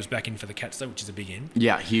 Doug Wade was back in for the Cats though, which is a big in.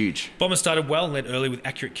 Yeah, huge. Bombers started well and led early with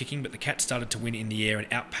accurate kicking, but the Cats started to win in the air and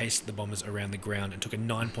outpaced the Bombers around the ground and took a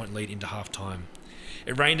 9-point lead into half-time.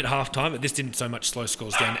 It rained at half-time, but this didn't so much slow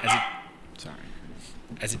scores down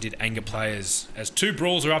as it did anger players, as 2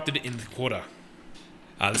 brawls erupted in the quarter.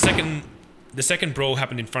 The second brawl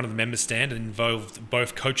happened in front of the members' stand and involved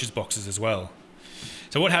both coaches' boxes as well.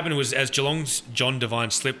 So what happened was, as Geelong's John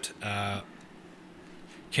Devine slipped,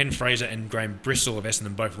 Ken Fraser and Graham Bristol of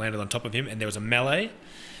Essendon both landed on top of him, and there was a melee.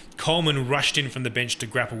 Coleman rushed in from the bench to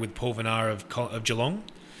grapple with Paul Vanar of Geelong,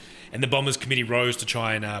 and the Bombers committee rose to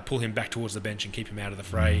try and pull him back towards the bench and keep him out of the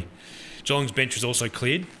fray. Geelong's bench was also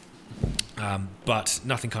cleared, but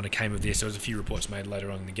nothing kind of came of this. There was a few reports made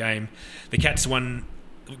later on in the game. The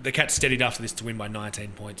Cats steadied after this to win by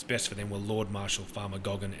 19 points. Best for them were Lord, Marshall, Farmer,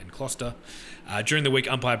 Goggin and Closter. During the week,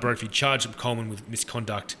 umpire Brophy charged Coleman with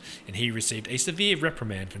misconduct, and he received a severe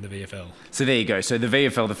reprimand from the VFL. So there you go. So the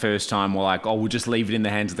VFL the first time were like, we'll just leave it in the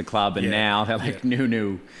hands of the club, and now they're like,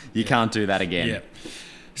 no, you can't do that again. Yeah.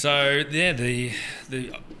 So, the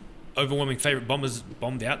overwhelming favourite Bombers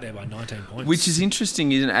bombed out there by 19 points. Which is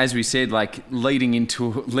interesting, isn't it? As we said, like leading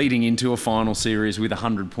into a final series with a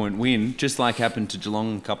 100-point win, just like happened to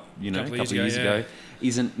Geelong a couple of years ago,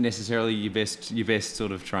 isn't necessarily your best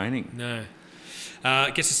sort of training. No.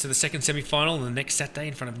 It gets us to the second semi-final on the next Saturday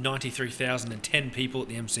in front of 93,010 people at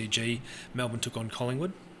the MCG. Melbourne took on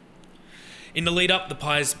Collingwood. In the lead-up, the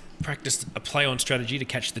Pies practiced a play-on strategy to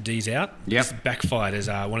catch the D's out. Yep. This backfired as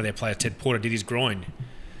one of their players, Ted Porter, did his groin.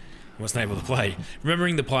 Wasn't able to play.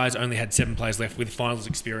 Remembering the Pies only had 7 players left with finals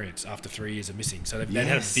experience after 3 years of missing, so they'd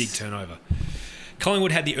had a big turnover.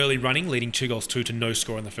 Collingwood had the early running, leading 2-2 to no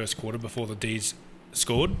score in the first quarter before the D's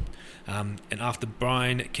scored. And after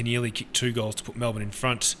Brian Keneally kicked 2 goals to put Melbourne in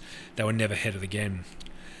front, they were never headed again.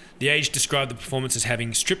 The Age described the performance as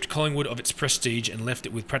having stripped Collingwood of its prestige and left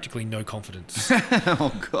it with practically no confidence.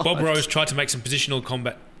 Oh, God. Bob Rose tried to make some positional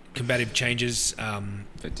combative changes,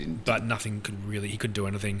 but nothing he couldn't do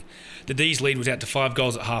anything. The D's lead was out to 5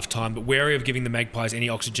 goals at half-time, but wary of giving the Magpies any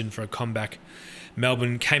oxygen for a comeback,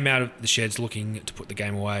 Melbourne came out of the sheds looking to put the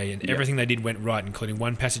game away, and everything they did went right, including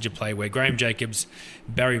one passage of play where Graham Jacobs,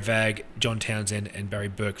 Barry Vagg, John Townsend and Barry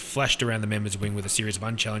Burke flashed around the members' wing with a series of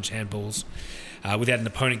unchallenged handballs without an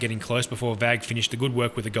opponent getting close before Vagg finished the good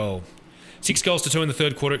work with a goal. 6-2 in the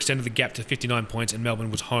third quarter extended the gap to 59 points, and Melbourne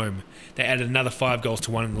was home. They added another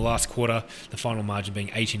 5-1 in the last quarter, the final margin being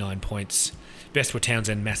 89 points. Best were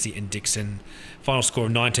Townsend, Massey and Dixon. Final score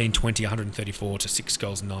of 19-20, 134 to 6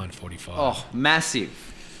 goals, 9-45. Oh, massive.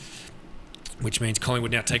 Which means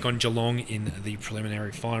Collingwood now take on Geelong in the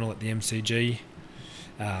preliminary final at the MCG.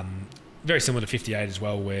 Very similar to 58 as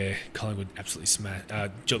well, where Collingwood absolutely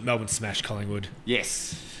Melbourne smashed Collingwood.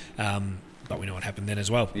 Yes. But we know what happened then as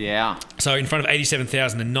well. Yeah. So in front of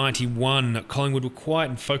 87,091, Collingwood were quiet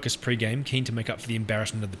and focused pre-game, keen to make up for the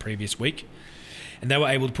embarrassment of the previous week. And they were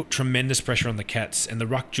able to put tremendous pressure on the Cats, and the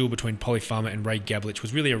ruck duel between Polly Farmer and Ray Gablich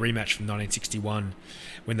was really a rematch from 1961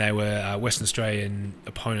 when they were Western Australian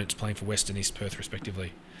opponents playing for Western East Perth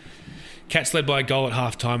respectively. Cats led by a goal at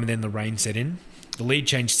half-time, and then the rain set in. The lead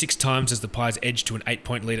changed 6 times as the Pies edged to an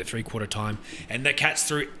 8-point lead at three-quarter time, and the Cats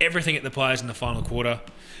threw everything at the Pies in the final quarter.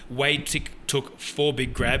 Wade took 4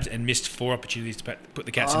 big grabs and missed 4 opportunities to put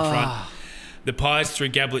the Cats in front. The Pies, through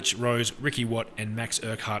Gablich, Rose, Ricky Watt and Max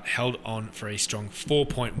Urquhart, held on for a strong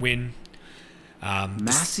 4-point win.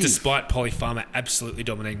 Massive. Despite Polly Farmer absolutely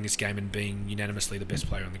dominating this game and being unanimously the best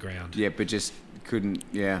player on the ground. Yeah, but just couldn't,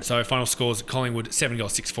 So final scores, Collingwood 7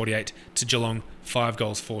 goals, 6-48 to Geelong 5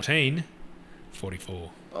 goals, 14-44.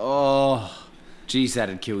 Oh, geez,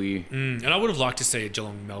 that'd kill you. And I would have liked to see a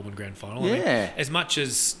Geelong-Melbourne grand final. Yeah. I mean, as much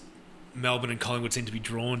as Melbourne and Collingwood seem to be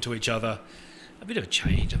drawn to each other, a bit of a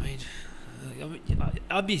change. I mean,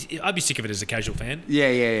 I'd be sick of it as a casual fan.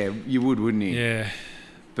 Yeah. You would, wouldn't you? Yeah.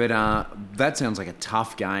 But that sounds like a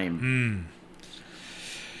tough game.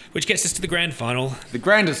 Which gets us to the grand final. The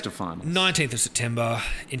grandest of finals. 19th of September,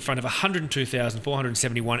 in front of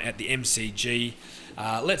 102,471 at the MCG.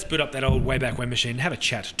 Let's boot up that old Wayback When machine and have a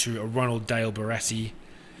chat to Ronald Dale Barassi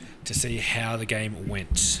to see how the game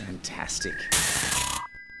went. Fantastic.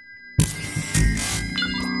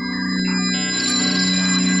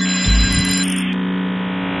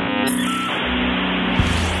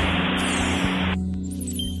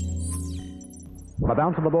 A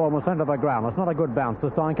bounce of the ball was centre of the ground. It's not a good bounce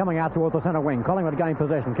this time. Coming out towards the centre wing. Collingwood gain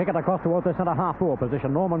possession. Kick it across towards the centre half forward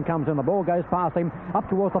position. Norman comes in. The ball goes past him. Up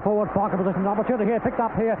towards the forward pocket position. Opportunity here. Picked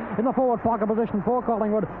up here in the forward pocket position for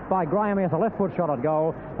Collingwood by Graham. He has a left foot shot at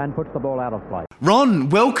goal and puts the ball out of play. Ron,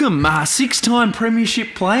 welcome. 6-time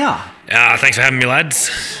premiership player. Thanks for having me, lads.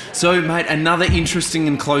 So, mate, another interesting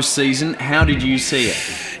and close season. How did you see it?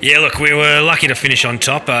 Yeah, look, we were lucky to finish on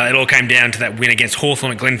top. It all came down to that win against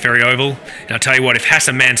Hawthorn at Glenferrie Oval. And I'll tell you what, if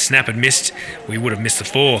Hassan Man Snap had missed, we would have missed the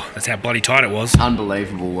 4. That's how bloody tight it was.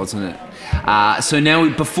 Unbelievable, wasn't it? So now,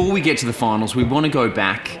 before we get to the finals, we want to go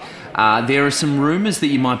back there are some rumours that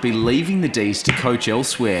you might be leaving the D's to coach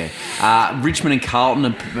elsewhere. Richmond and Carlton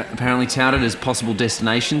are apparently touted as possible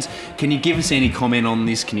destinations. Can you give us any comment on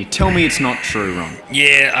this? Can you tell me it's not true, Ron?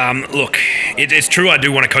 Yeah, look, it's true I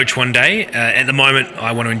do want to coach one day. At the moment,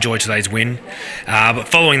 I want to enjoy today's win. But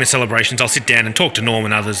following the celebrations, I'll sit down and talk to Norm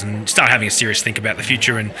and others and start having a serious think about the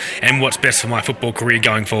future and what's best for my football career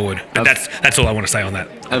going forward. But that's all I want to say on that.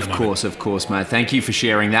 Of course, mate. Thank you for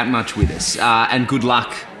sharing that much with us. And good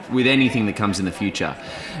luck with anything that comes in the future.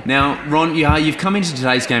 Now, Ron, you've come into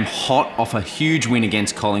today's game hot off a huge win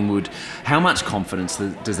against Collingwood. How much confidence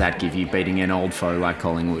does that give you, beating an old foe like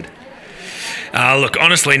Collingwood? Look,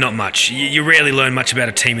 honestly, not much. You rarely learn much about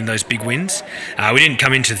a team in those big wins. We didn't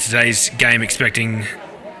come into today's game expecting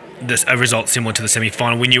a result similar to the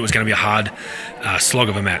semi-final. We knew it was going to be a hard slog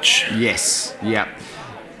of a match. Yes, yeah.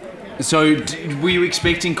 So, were you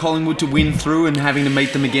expecting Collingwood to win through and having to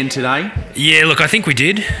meet them again today? Yeah, look, I think we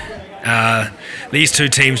did. These two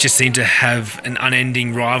teams just seem to have an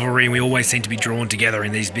unending rivalry, and we always seem to be drawn together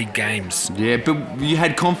in these big games. Yeah, but you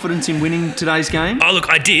had confidence in winning today's game? Oh, look,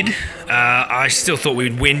 I did. I still thought we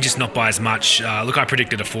would win, just not by as much. Look, I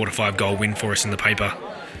predicted a 4 to 5 goal win for us in the paper.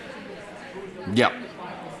 Yep.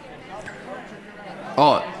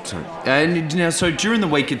 Oh, sorry. And now, so during the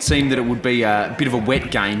week, it seemed that it would be a bit of a wet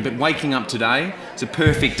game, but waking up today, it's a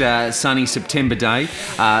perfect sunny September day,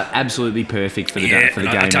 absolutely perfect for the game.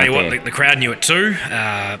 I tell you what, the crowd knew it too.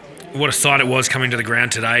 What a sight it was coming to the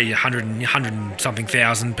ground today, 100 and something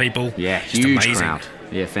thousand people. Yeah, just huge amazing. crowd.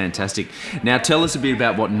 Yeah, fantastic. Now, tell us a bit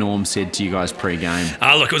about what Norm said to you guys pre-game.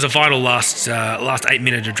 Look, it was a vital last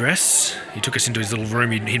 8-minute address. He took us into his little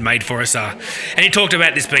room he'd made for us, and he talked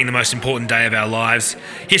about this being the most important day of our lives.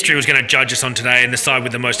 History was going to judge us on today, and the side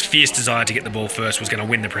with the most fierce desire to get the ball first was going to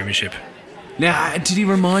win the premiership. Now, did he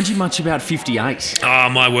remind you much about 58? Oh,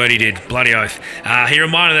 my word, he did. Bloody oath. He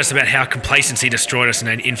reminded us about how complacency destroyed us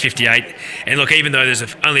in 58. And look, even though there's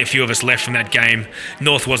only a few of us left from that game,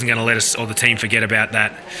 North wasn't going to let us or the team forget about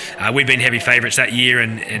that. We've been heavy favourites that year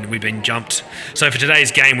and we've been jumped. So for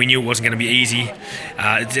today's game, we knew it wasn't going to be easy.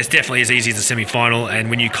 It's definitely as easy as the semi-final,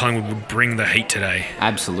 and we knew Collingwood would bring the heat today.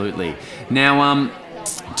 Absolutely. Now,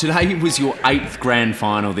 today was your 8th grand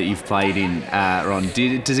final that you've played in, Ron.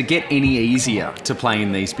 Does it get any easier to play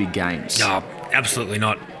in these big games? No, absolutely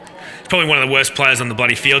not. It's probably one of the worst players on the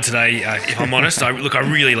bloody field today, if I'm honest. I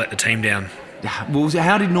really let the team down. Well,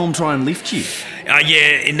 how did Norm try and lift you?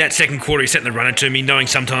 In that second quarter, he sent the runner to me, knowing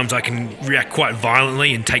sometimes I can react quite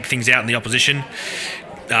violently and take things out in the opposition.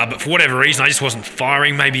 But for whatever reason, I just wasn't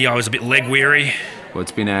firing. Maybe I was a bit leg weary. Well,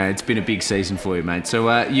 it's been a big season for you, mate. So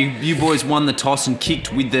you boys won the toss and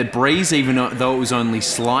kicked with the breeze, even though it was only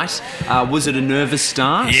slight. Was it a nervous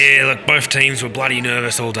start? Yeah, look, both teams were bloody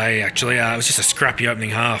nervous all day, actually. It was just a scrappy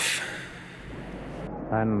opening half.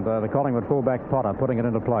 And the Collingwood fullback Potter putting it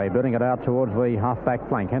into play, bidding it out towards the half-back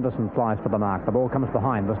flank. Henderson flies for the mark. The ball comes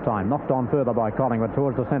behind this time. Knocked on further by Collingwood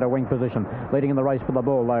towards the centre wing position. Leading in the race for the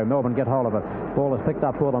ball, though. Melbourne get hold of it. Ball is picked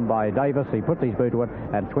up for them by Davis. He puts his boot to it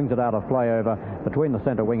and swings it out of play over between the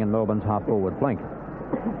centre wing and Melbourne's half-forward flank.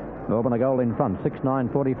 Melbourne a goal in front.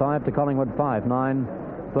 6-9-45 to Collingwood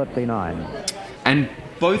 5-9-39. And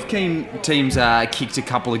both teams kicked a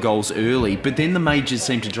couple of goals early, but then the majors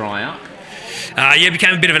seemed to dry up. It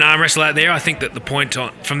became a bit of an arm wrestle out there. I think that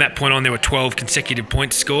from that point on, there were 12 consecutive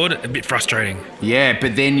points scored. A bit frustrating. Yeah,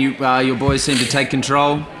 but then your boys seemed to take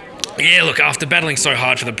control. Yeah, look, after battling so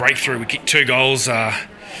hard for the breakthrough, we kicked 2 goals in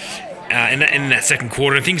that second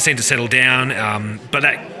quarter, and things seemed to settle down. But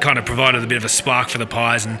that kind of provided a bit of a spark for the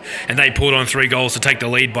Pies, and they pulled on 3 goals to take the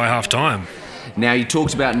lead by half-time. Now, you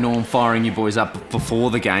talked about Norm firing you boys up before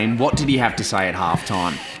the game. What did he have to say at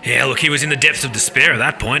half-time? Yeah, look, he was in the depths of despair at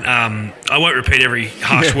that point. I won't repeat every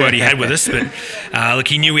harsh word he had with us, but look,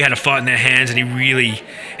 he knew we had a fight in our hands, and he really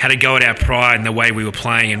had a go at our pride and the way we were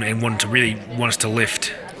playing, and wanted to really want us to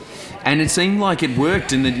lift. And it seemed like it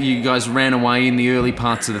worked, and that you guys ran away in the early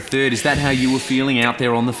parts of the third. Is that how you were feeling out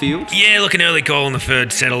there on the field? Yeah, look, an early goal in the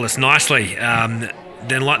third settled us nicely.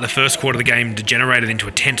 Then, like the first quarter of the game, degenerated into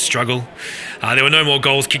a tense struggle. There were no more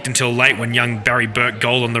goals kicked until late when young Barry Burke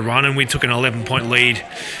goaled on the run, and we took an 11-point lead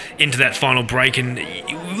into that final break. And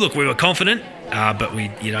look, we were confident, but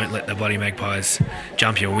you don't let the bloody Magpies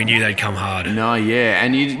jump you. We knew they'd come hard. No, yeah,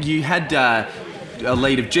 and you had a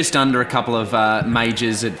lead of just under a couple of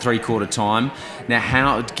majors at three-quarter time.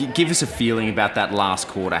 Now, give us a feeling about that last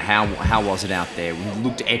quarter. How was it out there? It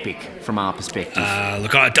looked epic from our perspective.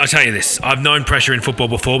 Look, I'll tell you this. I've known pressure in football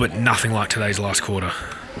before, but nothing like today's last quarter.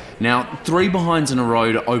 Now, 3 behinds in a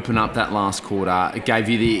row to open up that last quarter. It gave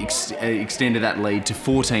you the extended that lead to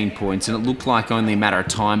 14 points, and it looked like only a matter of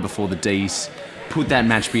time before the D's put that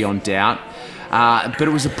match beyond doubt. But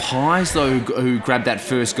it was the Pies, though, who grabbed that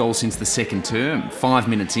first goal since the second term, 5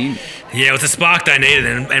 minutes in. Yeah, it was the spark they needed,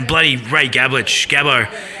 and bloody Ray Gabbo,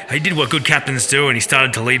 he did what good captains do, and he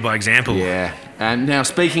started to lead by example. Yeah. Now,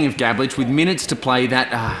 speaking of Gablich, with minutes to play,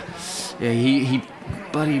 he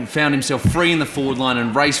bloody found himself free in the forward line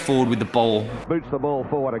and raced forward with the ball. Boots the ball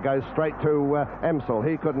forward. It goes straight to Emsel.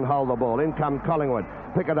 He couldn't hold the ball. In come Collingwood.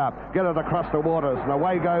 Pick it up. Get it across the waters. And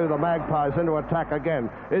away go the Magpies into attack again.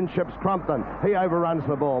 In ships Crompton. He overruns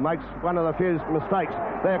the ball. Makes one of the few mistakes.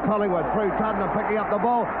 There Collingwood through Tudner picking up the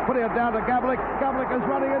ball. Putting it down to Gablich. Gablich is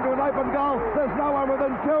running into an open goal. There's no one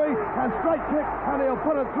within Chewy. And straight kick. And he'll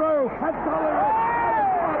put it through. And Collingwood.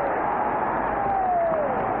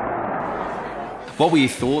 What were your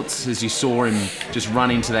thoughts as you saw him just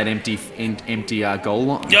run into that empty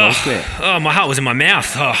goal square? Oh, my heart was in my mouth,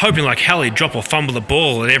 hoping like hell he'd drop or fumble the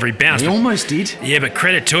ball at every bounce. He almost did. Yeah, but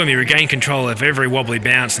credit to him, he regained control of every wobbly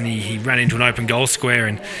bounce, and he ran into an open goal square,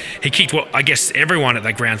 and he kicked what I guess everyone at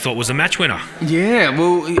that ground thought was a match winner. Yeah,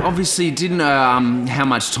 well, he obviously didn't know how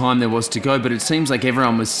much time there was to go, but it seems like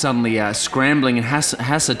everyone was suddenly scrambling, and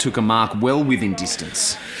Hassa took a mark well within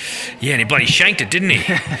distance. Yeah, and he bloody shanked it, didn't he?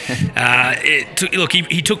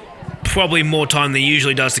 He took probably more time than he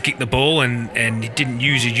usually does to kick the ball, and he didn't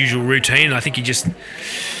use his usual routine. I think he just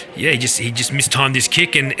mistimed his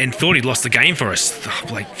kick and thought he'd lost the game for us.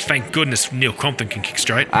 Thank goodness Neil Crompton can kick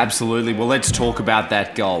straight. Absolutely. Well, let's talk about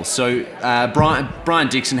that goal. So Brian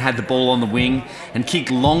Dixon had the ball on the wing and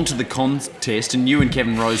kicked long to the contest, and you and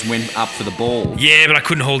Kevin Rose went up for the ball. Yeah, but I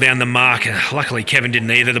couldn't hold down the mark. Luckily, Kevin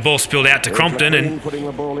didn't either. The ball spilled out to Crompton, and putting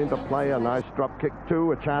the ball into play. A nice drop kick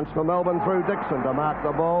too. A chance for Melbourne through Dixon to mark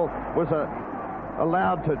the ball. Was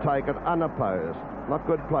allowed to take it unopposed. Not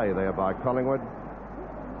good play there by Collingwood.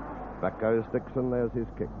 Back goes Dixon, there's his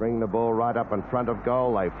kick. Bring the ball right up in front of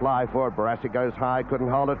goal. They fly for it. Barassi goes high, couldn't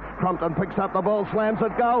hold it. Crompton picks up the ball, slams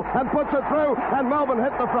it goal, and puts it through, and Melbourne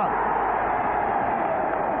hit the front.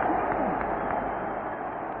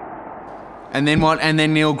 And then what? And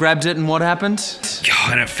then Neil grabbed it, and what happened?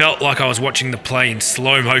 And it felt like I was watching the play in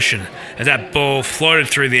slow motion. As that ball floated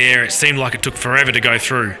through the air, it seemed like it took forever to go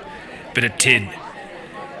through. But it did.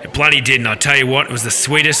 It bloody did, and I tell you what, it was the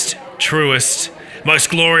sweetest, truest, most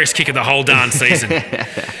glorious kick of the whole darn season.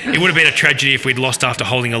 It would have been a tragedy if we'd lost after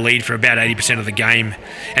holding a lead for about 80% of the game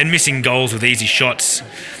and missing goals with easy shots.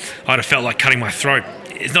 I'd have felt like cutting my throat.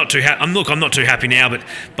 It's not too I'm not too happy now, but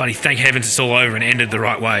buddy, thank heavens it's all over and ended the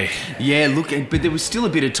right way. Yeah, look, but there was still a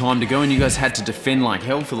bit of time to go, and you guys had to defend like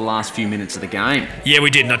hell for the last few minutes of the game. Yeah,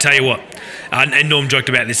 we did, and I tell you what, and Norm joked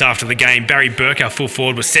about this after the game. Barry Burke, our full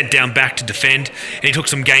forward, was sent down back to defend, and he took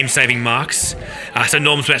some game-saving marks. So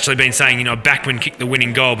Norm's actually been saying, a backman kicked the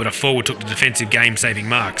winning goal, but a forward took the defensive game-saving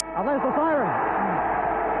marks. And there's the siren.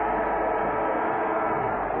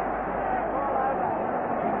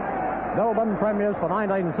 Melbourne premiers for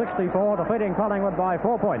 1964, defeating Collingwood by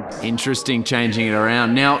 4 points. Interesting, changing it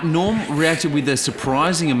around. Now, Norm reacted with a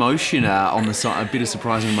surprising emotion on the side, a bit of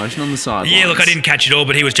surprising emotion on the sidelines. Yeah, look, I didn't catch it all,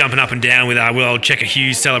 but he was jumping up and down with old Checker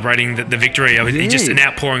Hughes celebrating the victory. Just an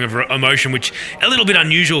outpouring of emotion, which a little bit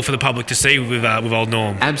unusual for the public to see with old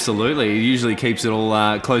Norm. Absolutely, he usually keeps it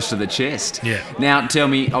all close to the chest. Yeah. Now, tell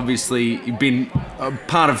me, obviously, you've been a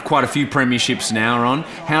part of quite a few premierships now, Ron.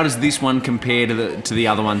 How does this one compare to the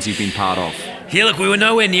other ones you've been part of? Yeah, look, we were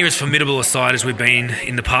nowhere near as formidable a side as we've been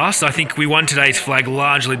in the past. I think we won today's flag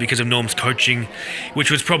largely because of Norm's coaching,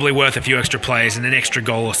 which was probably worth a few extra players and an extra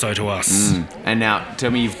goal or so to us. And now,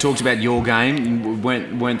 tell me, you've talked about your game, you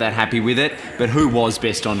weren't that happy with it, but who was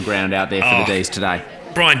best on ground out there for the D's today?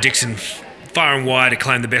 Brian Dixon, far and wide,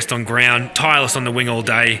 acclaimed the best on ground, tireless on the wing all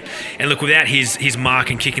day. And look, without his mark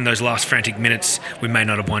and kicking those last frantic minutes, we may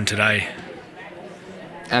not have won today.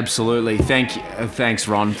 Absolutely. Thanks,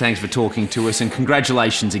 Ron. Thanks for talking to us, and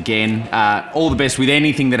congratulations again. All the best with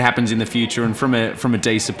anything that happens in the future. And from a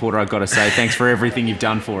D supporter, I've got to say, thanks for everything you've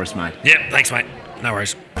done for us, mate. Yep, thanks, mate. No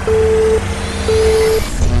worries.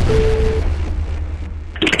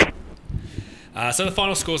 So the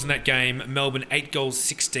final scores in that game: Melbourne 8 goals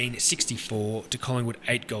 16-64 to Collingwood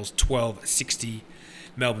 8 goals 12-60.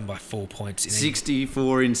 Melbourne by 4 points.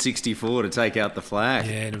 64 in 64 to take out the flag.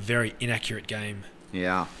 Yeah, in a very inaccurate game.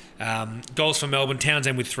 Yeah. Goals for Melbourne,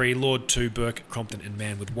 Townsend with 3, Lord 2, Burke, Crompton and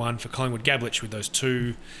Mann with 1. For Collingwood, Gablich with those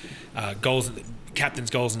 2 goals, captain's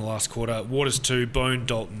goals in the last quarter. Waters 2, Bone,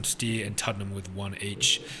 Dalton, Steer and Tuddenham with 1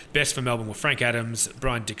 each. Best for Melbourne were Frank Adams,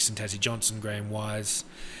 Brian Dixon, Tassie Johnson, Graham Wise,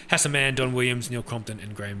 Hassan Mann, Don Williams, Neil Crompton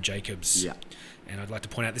and Graham Jacobs. Yeah. And I'd like to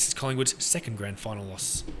point out this is Collingwood's second grand final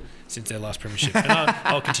loss since their last premiership. And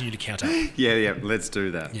I'll continue to count up. Yeah, let's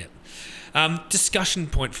do that. Yeah. Discussion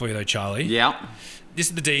point for you though, Charlie. Yeah. This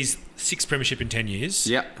is the D's 6th premiership in 10 years.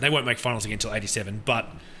 Yep. They won't make finals again until 87, but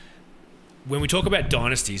when we talk about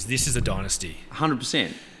dynasties, this is a dynasty.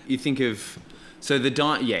 100%. You think of... So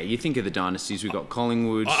you think of the dynasties. We've got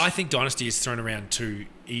Collingwood. I think dynasty is thrown around too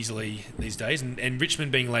easily these days, and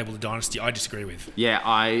Richmond being labelled a dynasty, I disagree with. Yeah,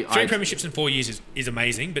 3 premierships in 4 years is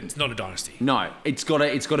amazing, but it's not a dynasty. No, it's got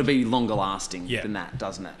to be longer lasting than that,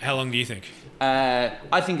 doesn't it? How long do you think?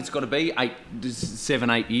 I think it's got to be 7,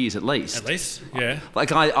 8 years at least. At least, yeah.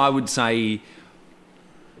 Like I would say,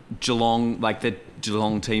 Geelong, like the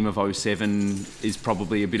Geelong team of 07 is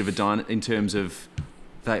probably a bit of a in terms of.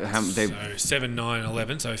 So 7, 9,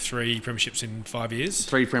 11, so 3 premierships in 5 years.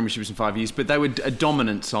 3 premierships in 5 years, but they were a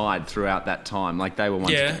dominant side throughout that time. Like they were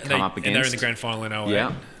ones to come up against. And they were in the grand final in 08.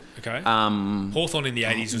 Yeah. Okay. Hawthorn in the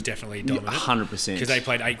 80s was definitely dominant. 100%. Because they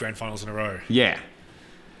played 8 grand finals in a row. Yeah.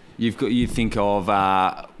 You think of, you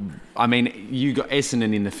got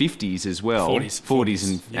Essendon in the 50s as well.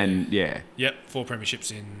 40s and Yep, 4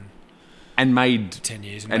 premierships in... And made 10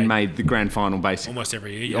 years and made the grand final basically almost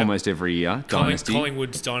every year. Yep. Almost every year. Dynasty.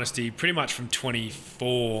 Collingwood's dynasty pretty much from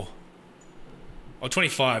 25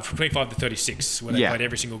 to 36, where they played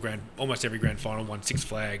every single almost every grand final, won 6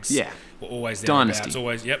 flags. Yeah, were always there. Dynasty. It's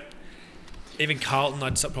always Even Carlton,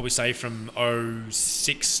 I'd probably say from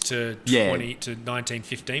 06 to 20 to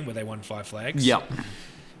 1915, where they won 5 flags. Yep.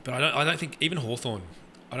 But I don't think even Hawthorn,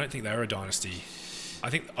 I don't think they were a dynasty. I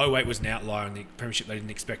think 08 was an outlier in the premiership they didn't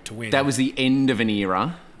expect to win. That was the end of an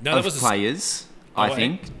era of players, I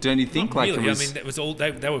think. Don't you think? Not really. It was all they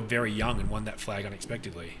were very young and won that flag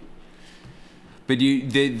unexpectedly. But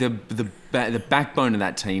the backbone of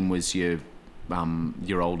that team was your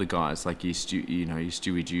older guys like your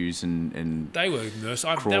Stewie Dews and they were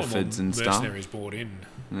Crawfords and stuff. Mercenaries brought in.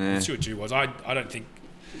 Yeah. Stewie Dew was. I don't think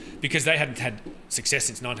because they hadn't had success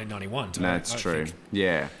since 1991. So that's true.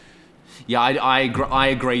 Yeah. Yeah, I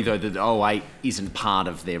agree, though, that 08 isn't part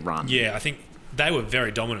of their run. Yeah, I think they were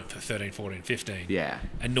very dominant for 13, 14, 15. Yeah.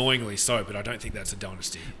 Annoyingly so, but I don't think that's a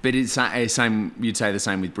dynasty. But it's same. You'd say the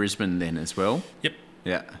same with Brisbane then as well? Yep.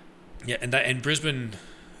 Yeah. Yeah, and Brisbane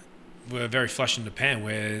were very flush in the pan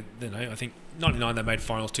where, I think 99 they made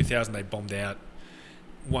finals, 2000 they bombed out,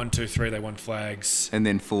 1, 2, 3 they won flags. And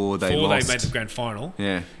then 4 they lost. They made the grand final.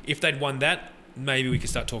 Yeah. If they'd won that, maybe we could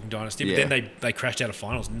start talking dynasty, but then they crashed out of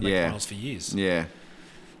finals and didn't make finals for years. Yeah.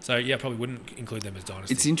 So, I probably wouldn't include them as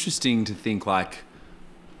dynasty. It's interesting to think,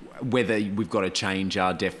 whether we've got to change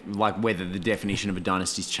whether the definition of a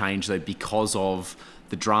dynasty's changed, though, because of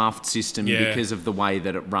the draft system, because of the way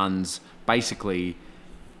that it runs. Basically,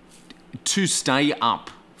 to stay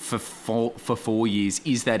up for 4 years,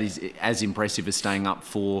 is as impressive as staying up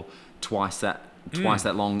for twice that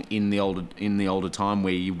long in the older time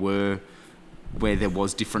where there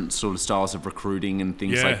was different sort of styles of recruiting and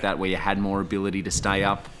things like that, where you had more ability to stay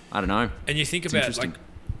up. I don't know. And you think about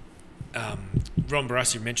Ron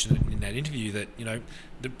Barassi mentioned it in that interview that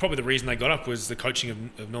probably the reason they got up was the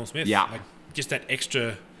coaching of Norm Smith. Yeah, just that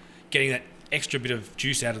getting that extra bit of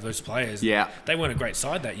juice out of those players. Yeah, they weren't a great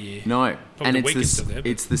side that year. No, probably and the weakest of them.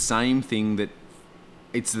 It's the same thing that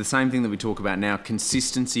we talk about now.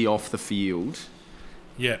 Consistency off the field.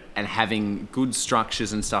 Yeah. And having good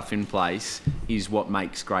structures and stuff in place is what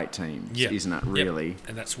makes great teams, isn't it, really? Yep.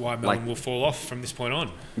 And that's why Melbourne will fall off from this point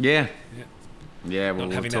on. Yeah. Yeah, well,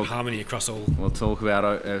 not having that harmony across all... We'll talk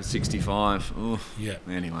about 65. Ooh. Yeah.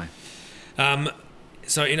 Anyway.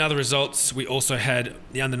 So in other results, we also had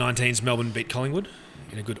the under-19s Melbourne beat Collingwood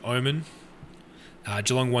in a good omen.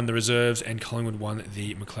 Geelong won the reserves and Collingwood won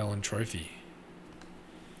the McClellan Trophy.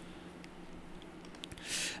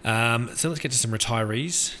 So let's get to some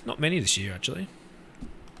retirees. Not many this year, actually.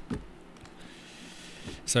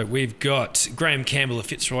 So we've got Graham Campbell of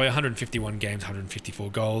Fitzroy, 151 games, 154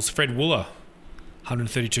 goals. Fred Wooler,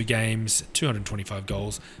 132 games, 225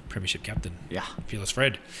 goals. Premiership captain. Yeah. Fearless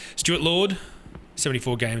Fred. Stuart Lord,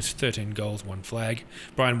 74 games, 13 goals, 1 flag.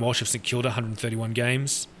 Brian Walsh of St Kilda, 131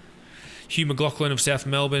 games. Hugh McLaughlin of South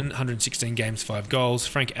Melbourne, 116 games, 5 goals.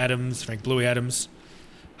 Frank Bluey Adams,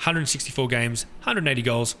 164 games, 180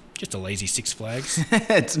 goals, just a lazy 6 flags.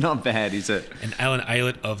 It's not bad, is it? And Alan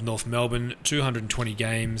Aylett of North Melbourne, 220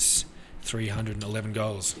 games, 311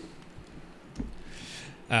 goals.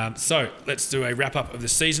 So let's do a wrap up of the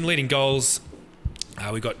season. Leading goals,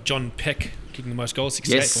 we got John Peck kicking the most goals,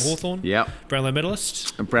 68 for Hawthorn. Yep. Brownlow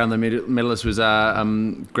medalist. Brownlow medalist was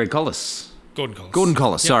Greg Collis. Gordon Collis. Gordon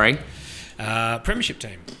Collis, sorry. Premiership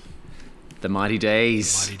team. The Mighty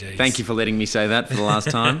D's. Mighty D's. Thank you for letting me say that for the last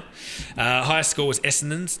time. Highest score was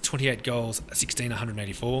Essendon's, 28 goals,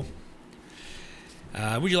 1,184.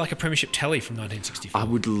 Would you like a premiership tally from 1964? I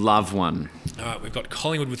would love one. All right, we've got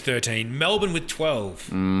Collingwood with 13, Melbourne with 12.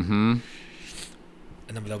 Mm-hmm.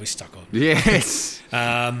 A number they'll be stuck on. Yes.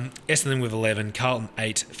 Essendon with 11, Carlton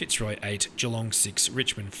 8, Fitzroy 8, Geelong 6,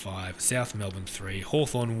 Richmond 5, South Melbourne 3,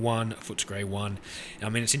 Hawthorn 1, Footscray 1. I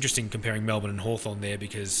mean, it's interesting comparing Melbourne and Hawthorn there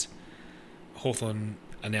because Hawthorn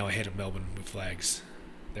are now ahead of Melbourne with flags.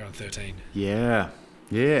 They're on 13. Yeah.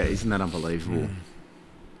 Yeah, isn't that unbelievable?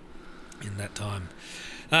 In that time.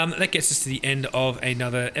 That gets us to the end of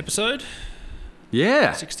another episode.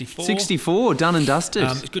 Yeah. 64. 64, done and dusted.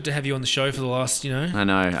 It's good to have you on the show for the last, I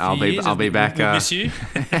know. I'll be back. We'll miss you.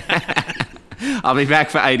 I'll be back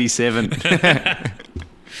for 87.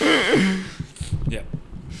 Yeah.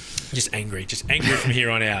 Just angry from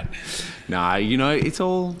here on out. No, it's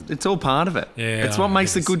all part of it. Yeah, it's what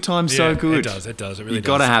makes the good times so good. It does. It really You've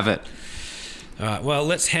got to have it. All right, well,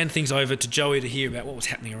 let's hand things over to Joey to hear about what was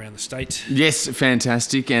happening around the state. Yes,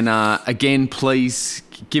 fantastic. And again, please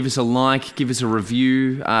give us a like, give us a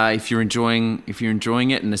review if you're enjoying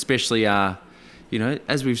it, and especially as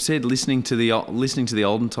we've said, listening to the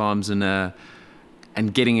olden times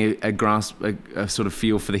and getting a grasp, a sort of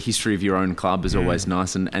feel for the history of your own club is always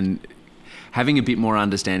nice, and having a bit more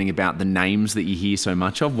understanding about the names that you hear so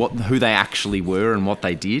much of, who they actually were and what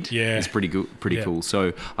they did, is pretty good, pretty cool.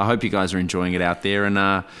 So I hope you guys are enjoying it out there. And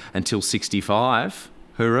until 65,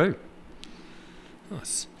 hooroo!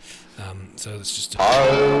 Nice. So let's just.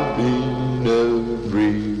 I've been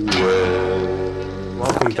everywhere.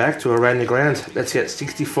 Welcome back to Around the Grounds. Let's get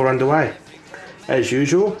 64 underway. As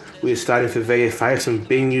usual, we're starting for VFA. Some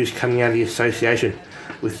big news coming out of the association,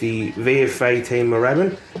 with the VFA team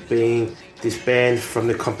Moorabbin being disbanded from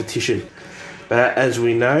the competition. But as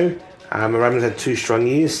we know, Moorabbin's had 2 strong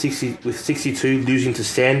years, with 62 losing to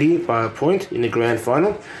Sandy by a point in the grand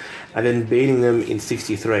final, and then beating them in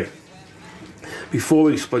 63. Before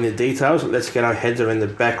we explain the details, let's get our heads around the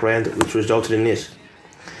background which resulted in this.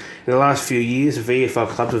 In the last few years, VFL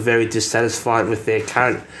clubs were very dissatisfied with their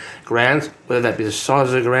current grounds, whether that be the size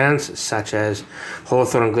of the grounds, such as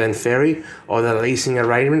Hawthorn and Glenferrie, or the leasing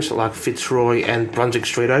arrangements like Fitzroy and Brunswick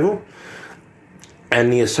Street Oval.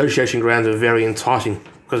 And the association grounds are very enticing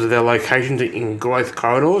because of their locations in growth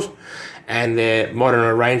corridors and their modern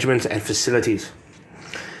arrangements and facilities.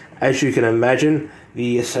 As you can imagine,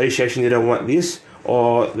 the association didn't want this,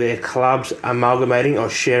 or their clubs amalgamating or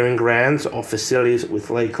sharing grounds or facilities with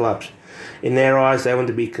league clubs. In their eyes, they wanted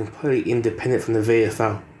to be completely independent from the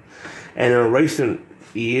VFL. And in recent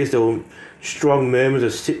years, there were strong murmurs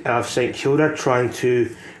of St Kilda trying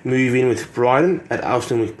to move in with Brighton at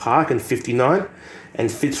Alstonwick Park in 59, and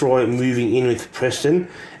Fitzroy moving in with Preston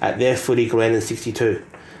at their footy ground in 62.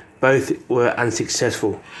 Both were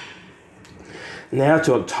unsuccessful. Now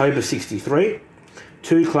to October 63.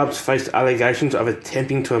 2 clubs faced allegations of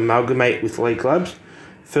attempting to amalgamate with league clubs,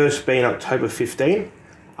 first being October 15,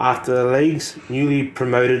 after the leagues newly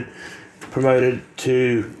promoted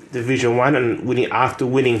to Division 1 and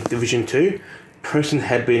winning Division 2, Preston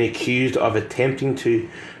had been accused of attempting to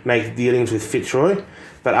make dealings with Fitzroy,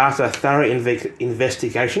 but after a thorough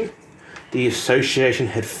investigation, the association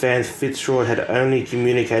had found Fitzroy had only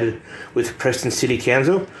communicated with Preston City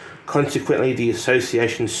Council. Consequently, the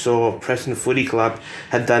association saw Preston Footy Club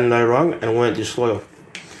had done no wrong and weren't disloyal.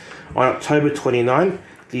 On October 29,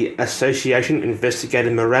 the association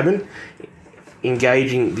investigated Moorabbin,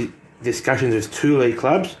 engaging discussions with 2 league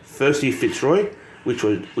clubs, firstly Fitzroy, which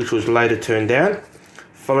was later turned down,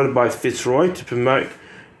 followed by Fitzroy to promote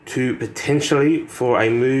to potentially for a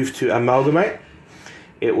move to amalgamate.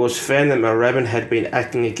 It was found that Moorabbin had been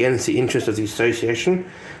acting against the interests of the association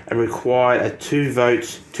and required a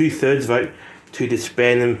 2/3 vote to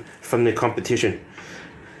disband them from the competition.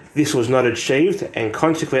 This was not achieved, and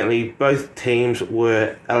consequently both teams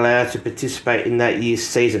were allowed to participate in that year's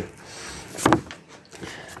season.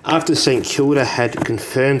 After St Kilda had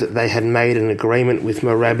confirmed that they had made an agreement with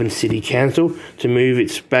Moorabbin City Council to move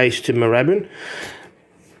its base to Moorabbin,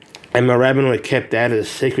 and Moorabbin were kept out of the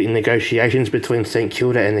secret in negotiations between St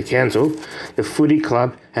Kilda and the council, the footy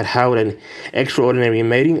club had held an extraordinary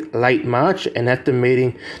meeting late March, and at the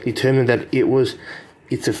meeting determined that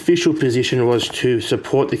its official position was to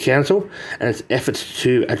support the council and its efforts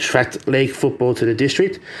to attract league football to the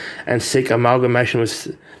district and seek amalgamation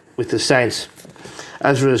with the Saints.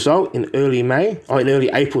 As a result, in early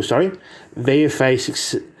April, VFA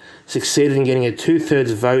succeeded in getting a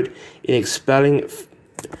 2/3 vote in expelling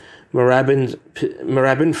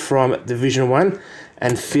Moorabbin from Division 1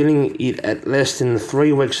 and filling it at less than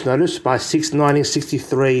 3 weeks' notice by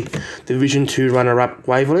 1963 Division 2 runner-up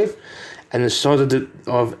Waverley, and the size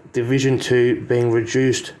of Division 2 being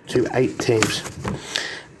reduced to 8 teams.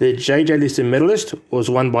 The JJ listed medalist was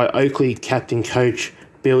won by Oakley captain coach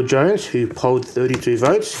Bill Jones, who polled 32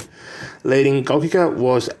 votes. Leading goal kicker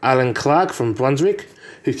was Alan Clark from Brunswick,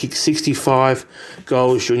 who kicked 65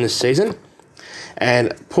 goals during the season.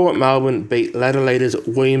 And Port Melbourne beat ladder leaders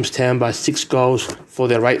Williamstown by 6 goals for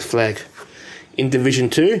their 8th flag. In Division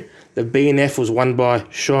 2, the BNF was won by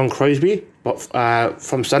Sean Crosby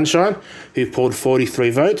from Sunshine, who polled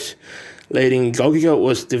 43 votes. Leading goal kicker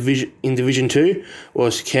in Division 2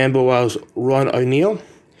 was Camberwell's Ron O'Neill.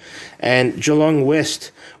 And Geelong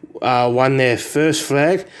West won their first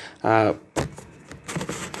flag,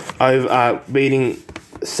 beating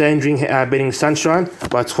Sunshine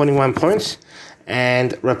by 21 points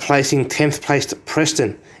and replacing 10th placed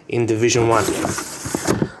Preston in Division 1.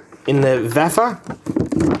 In the VAFA,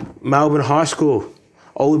 Melbourne High School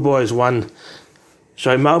Old Boys John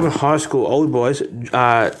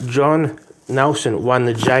Nelson won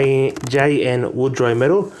the J.N. Woodrow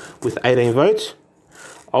Medal with 18 votes.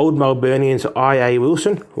 Old Melburnians I.A.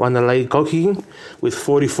 Wilson won the league goal kicking with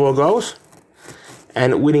 44 goals.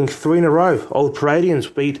 And winning 3 in a row, Old Paradians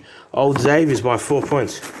beat Old Xaviers by 4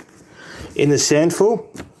 points. In the Sandful,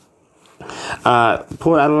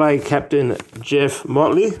 Port Adelaide captain Jeff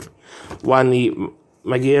Motley won the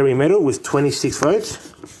Magarey Medal with 26 votes.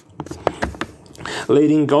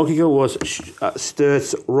 Leading goal kicker was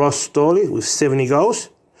Sturt's Ross Storley with 70 goals.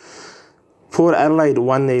 Port Adelaide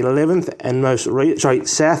won their 11th and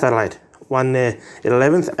South Adelaide won their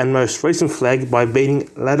 11th and most recent flag by beating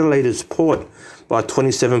ladder leaders Port by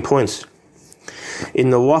 27 points. In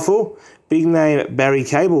the Waffle, big name Barry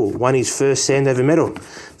Cable won his first Sandover medal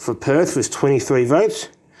for Perth with 23 votes.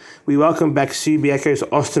 We welcome back Subiaco's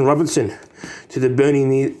Austin Robertson to the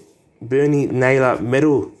Bernie Naylor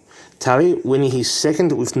medal tally, winning his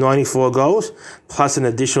second with 94 goals, plus an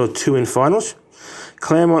additional 2 in finals.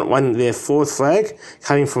 Claremont won their 4th flag,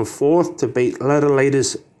 coming from 4th to beat ladder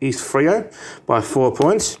leaders East Freo by 4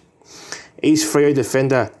 points. East Freo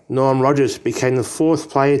defender Norm Rogers became the 4th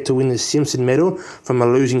player to win the Simpson medal from a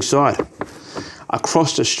losing side.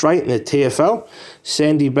 Across the straight in the TFL,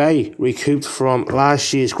 Sandy Bay recouped from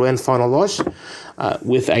last year's grand final loss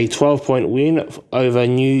with a 12-point win over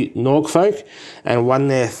New Norfolk and won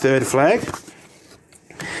their 3rd flag.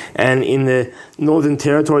 And in the Northern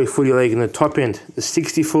Territory Footy League in the top end, the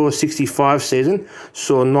 64-65 season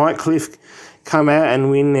saw Nightcliff come out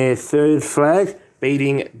and win their 3rd flag,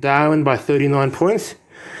 beating Darwin by 39 points.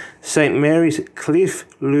 St Mary's Cliff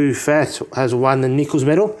Lou Fats has won the Nichols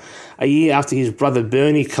medal a year after his brother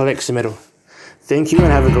Bernie collects the medal. Thank you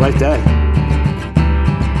and have a great day.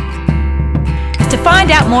 To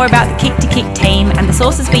find out more about the Kick to Kick team and the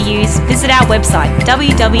sources we use, visit our website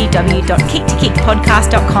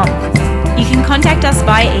www.kicktokickpodcast.com. You can contact us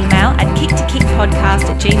via email at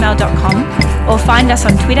kicktokickpodcast@gmail.com or find us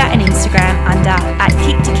on Twitter and Instagram under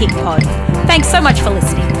 @kicktokickpod. Thanks so much for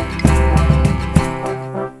listening.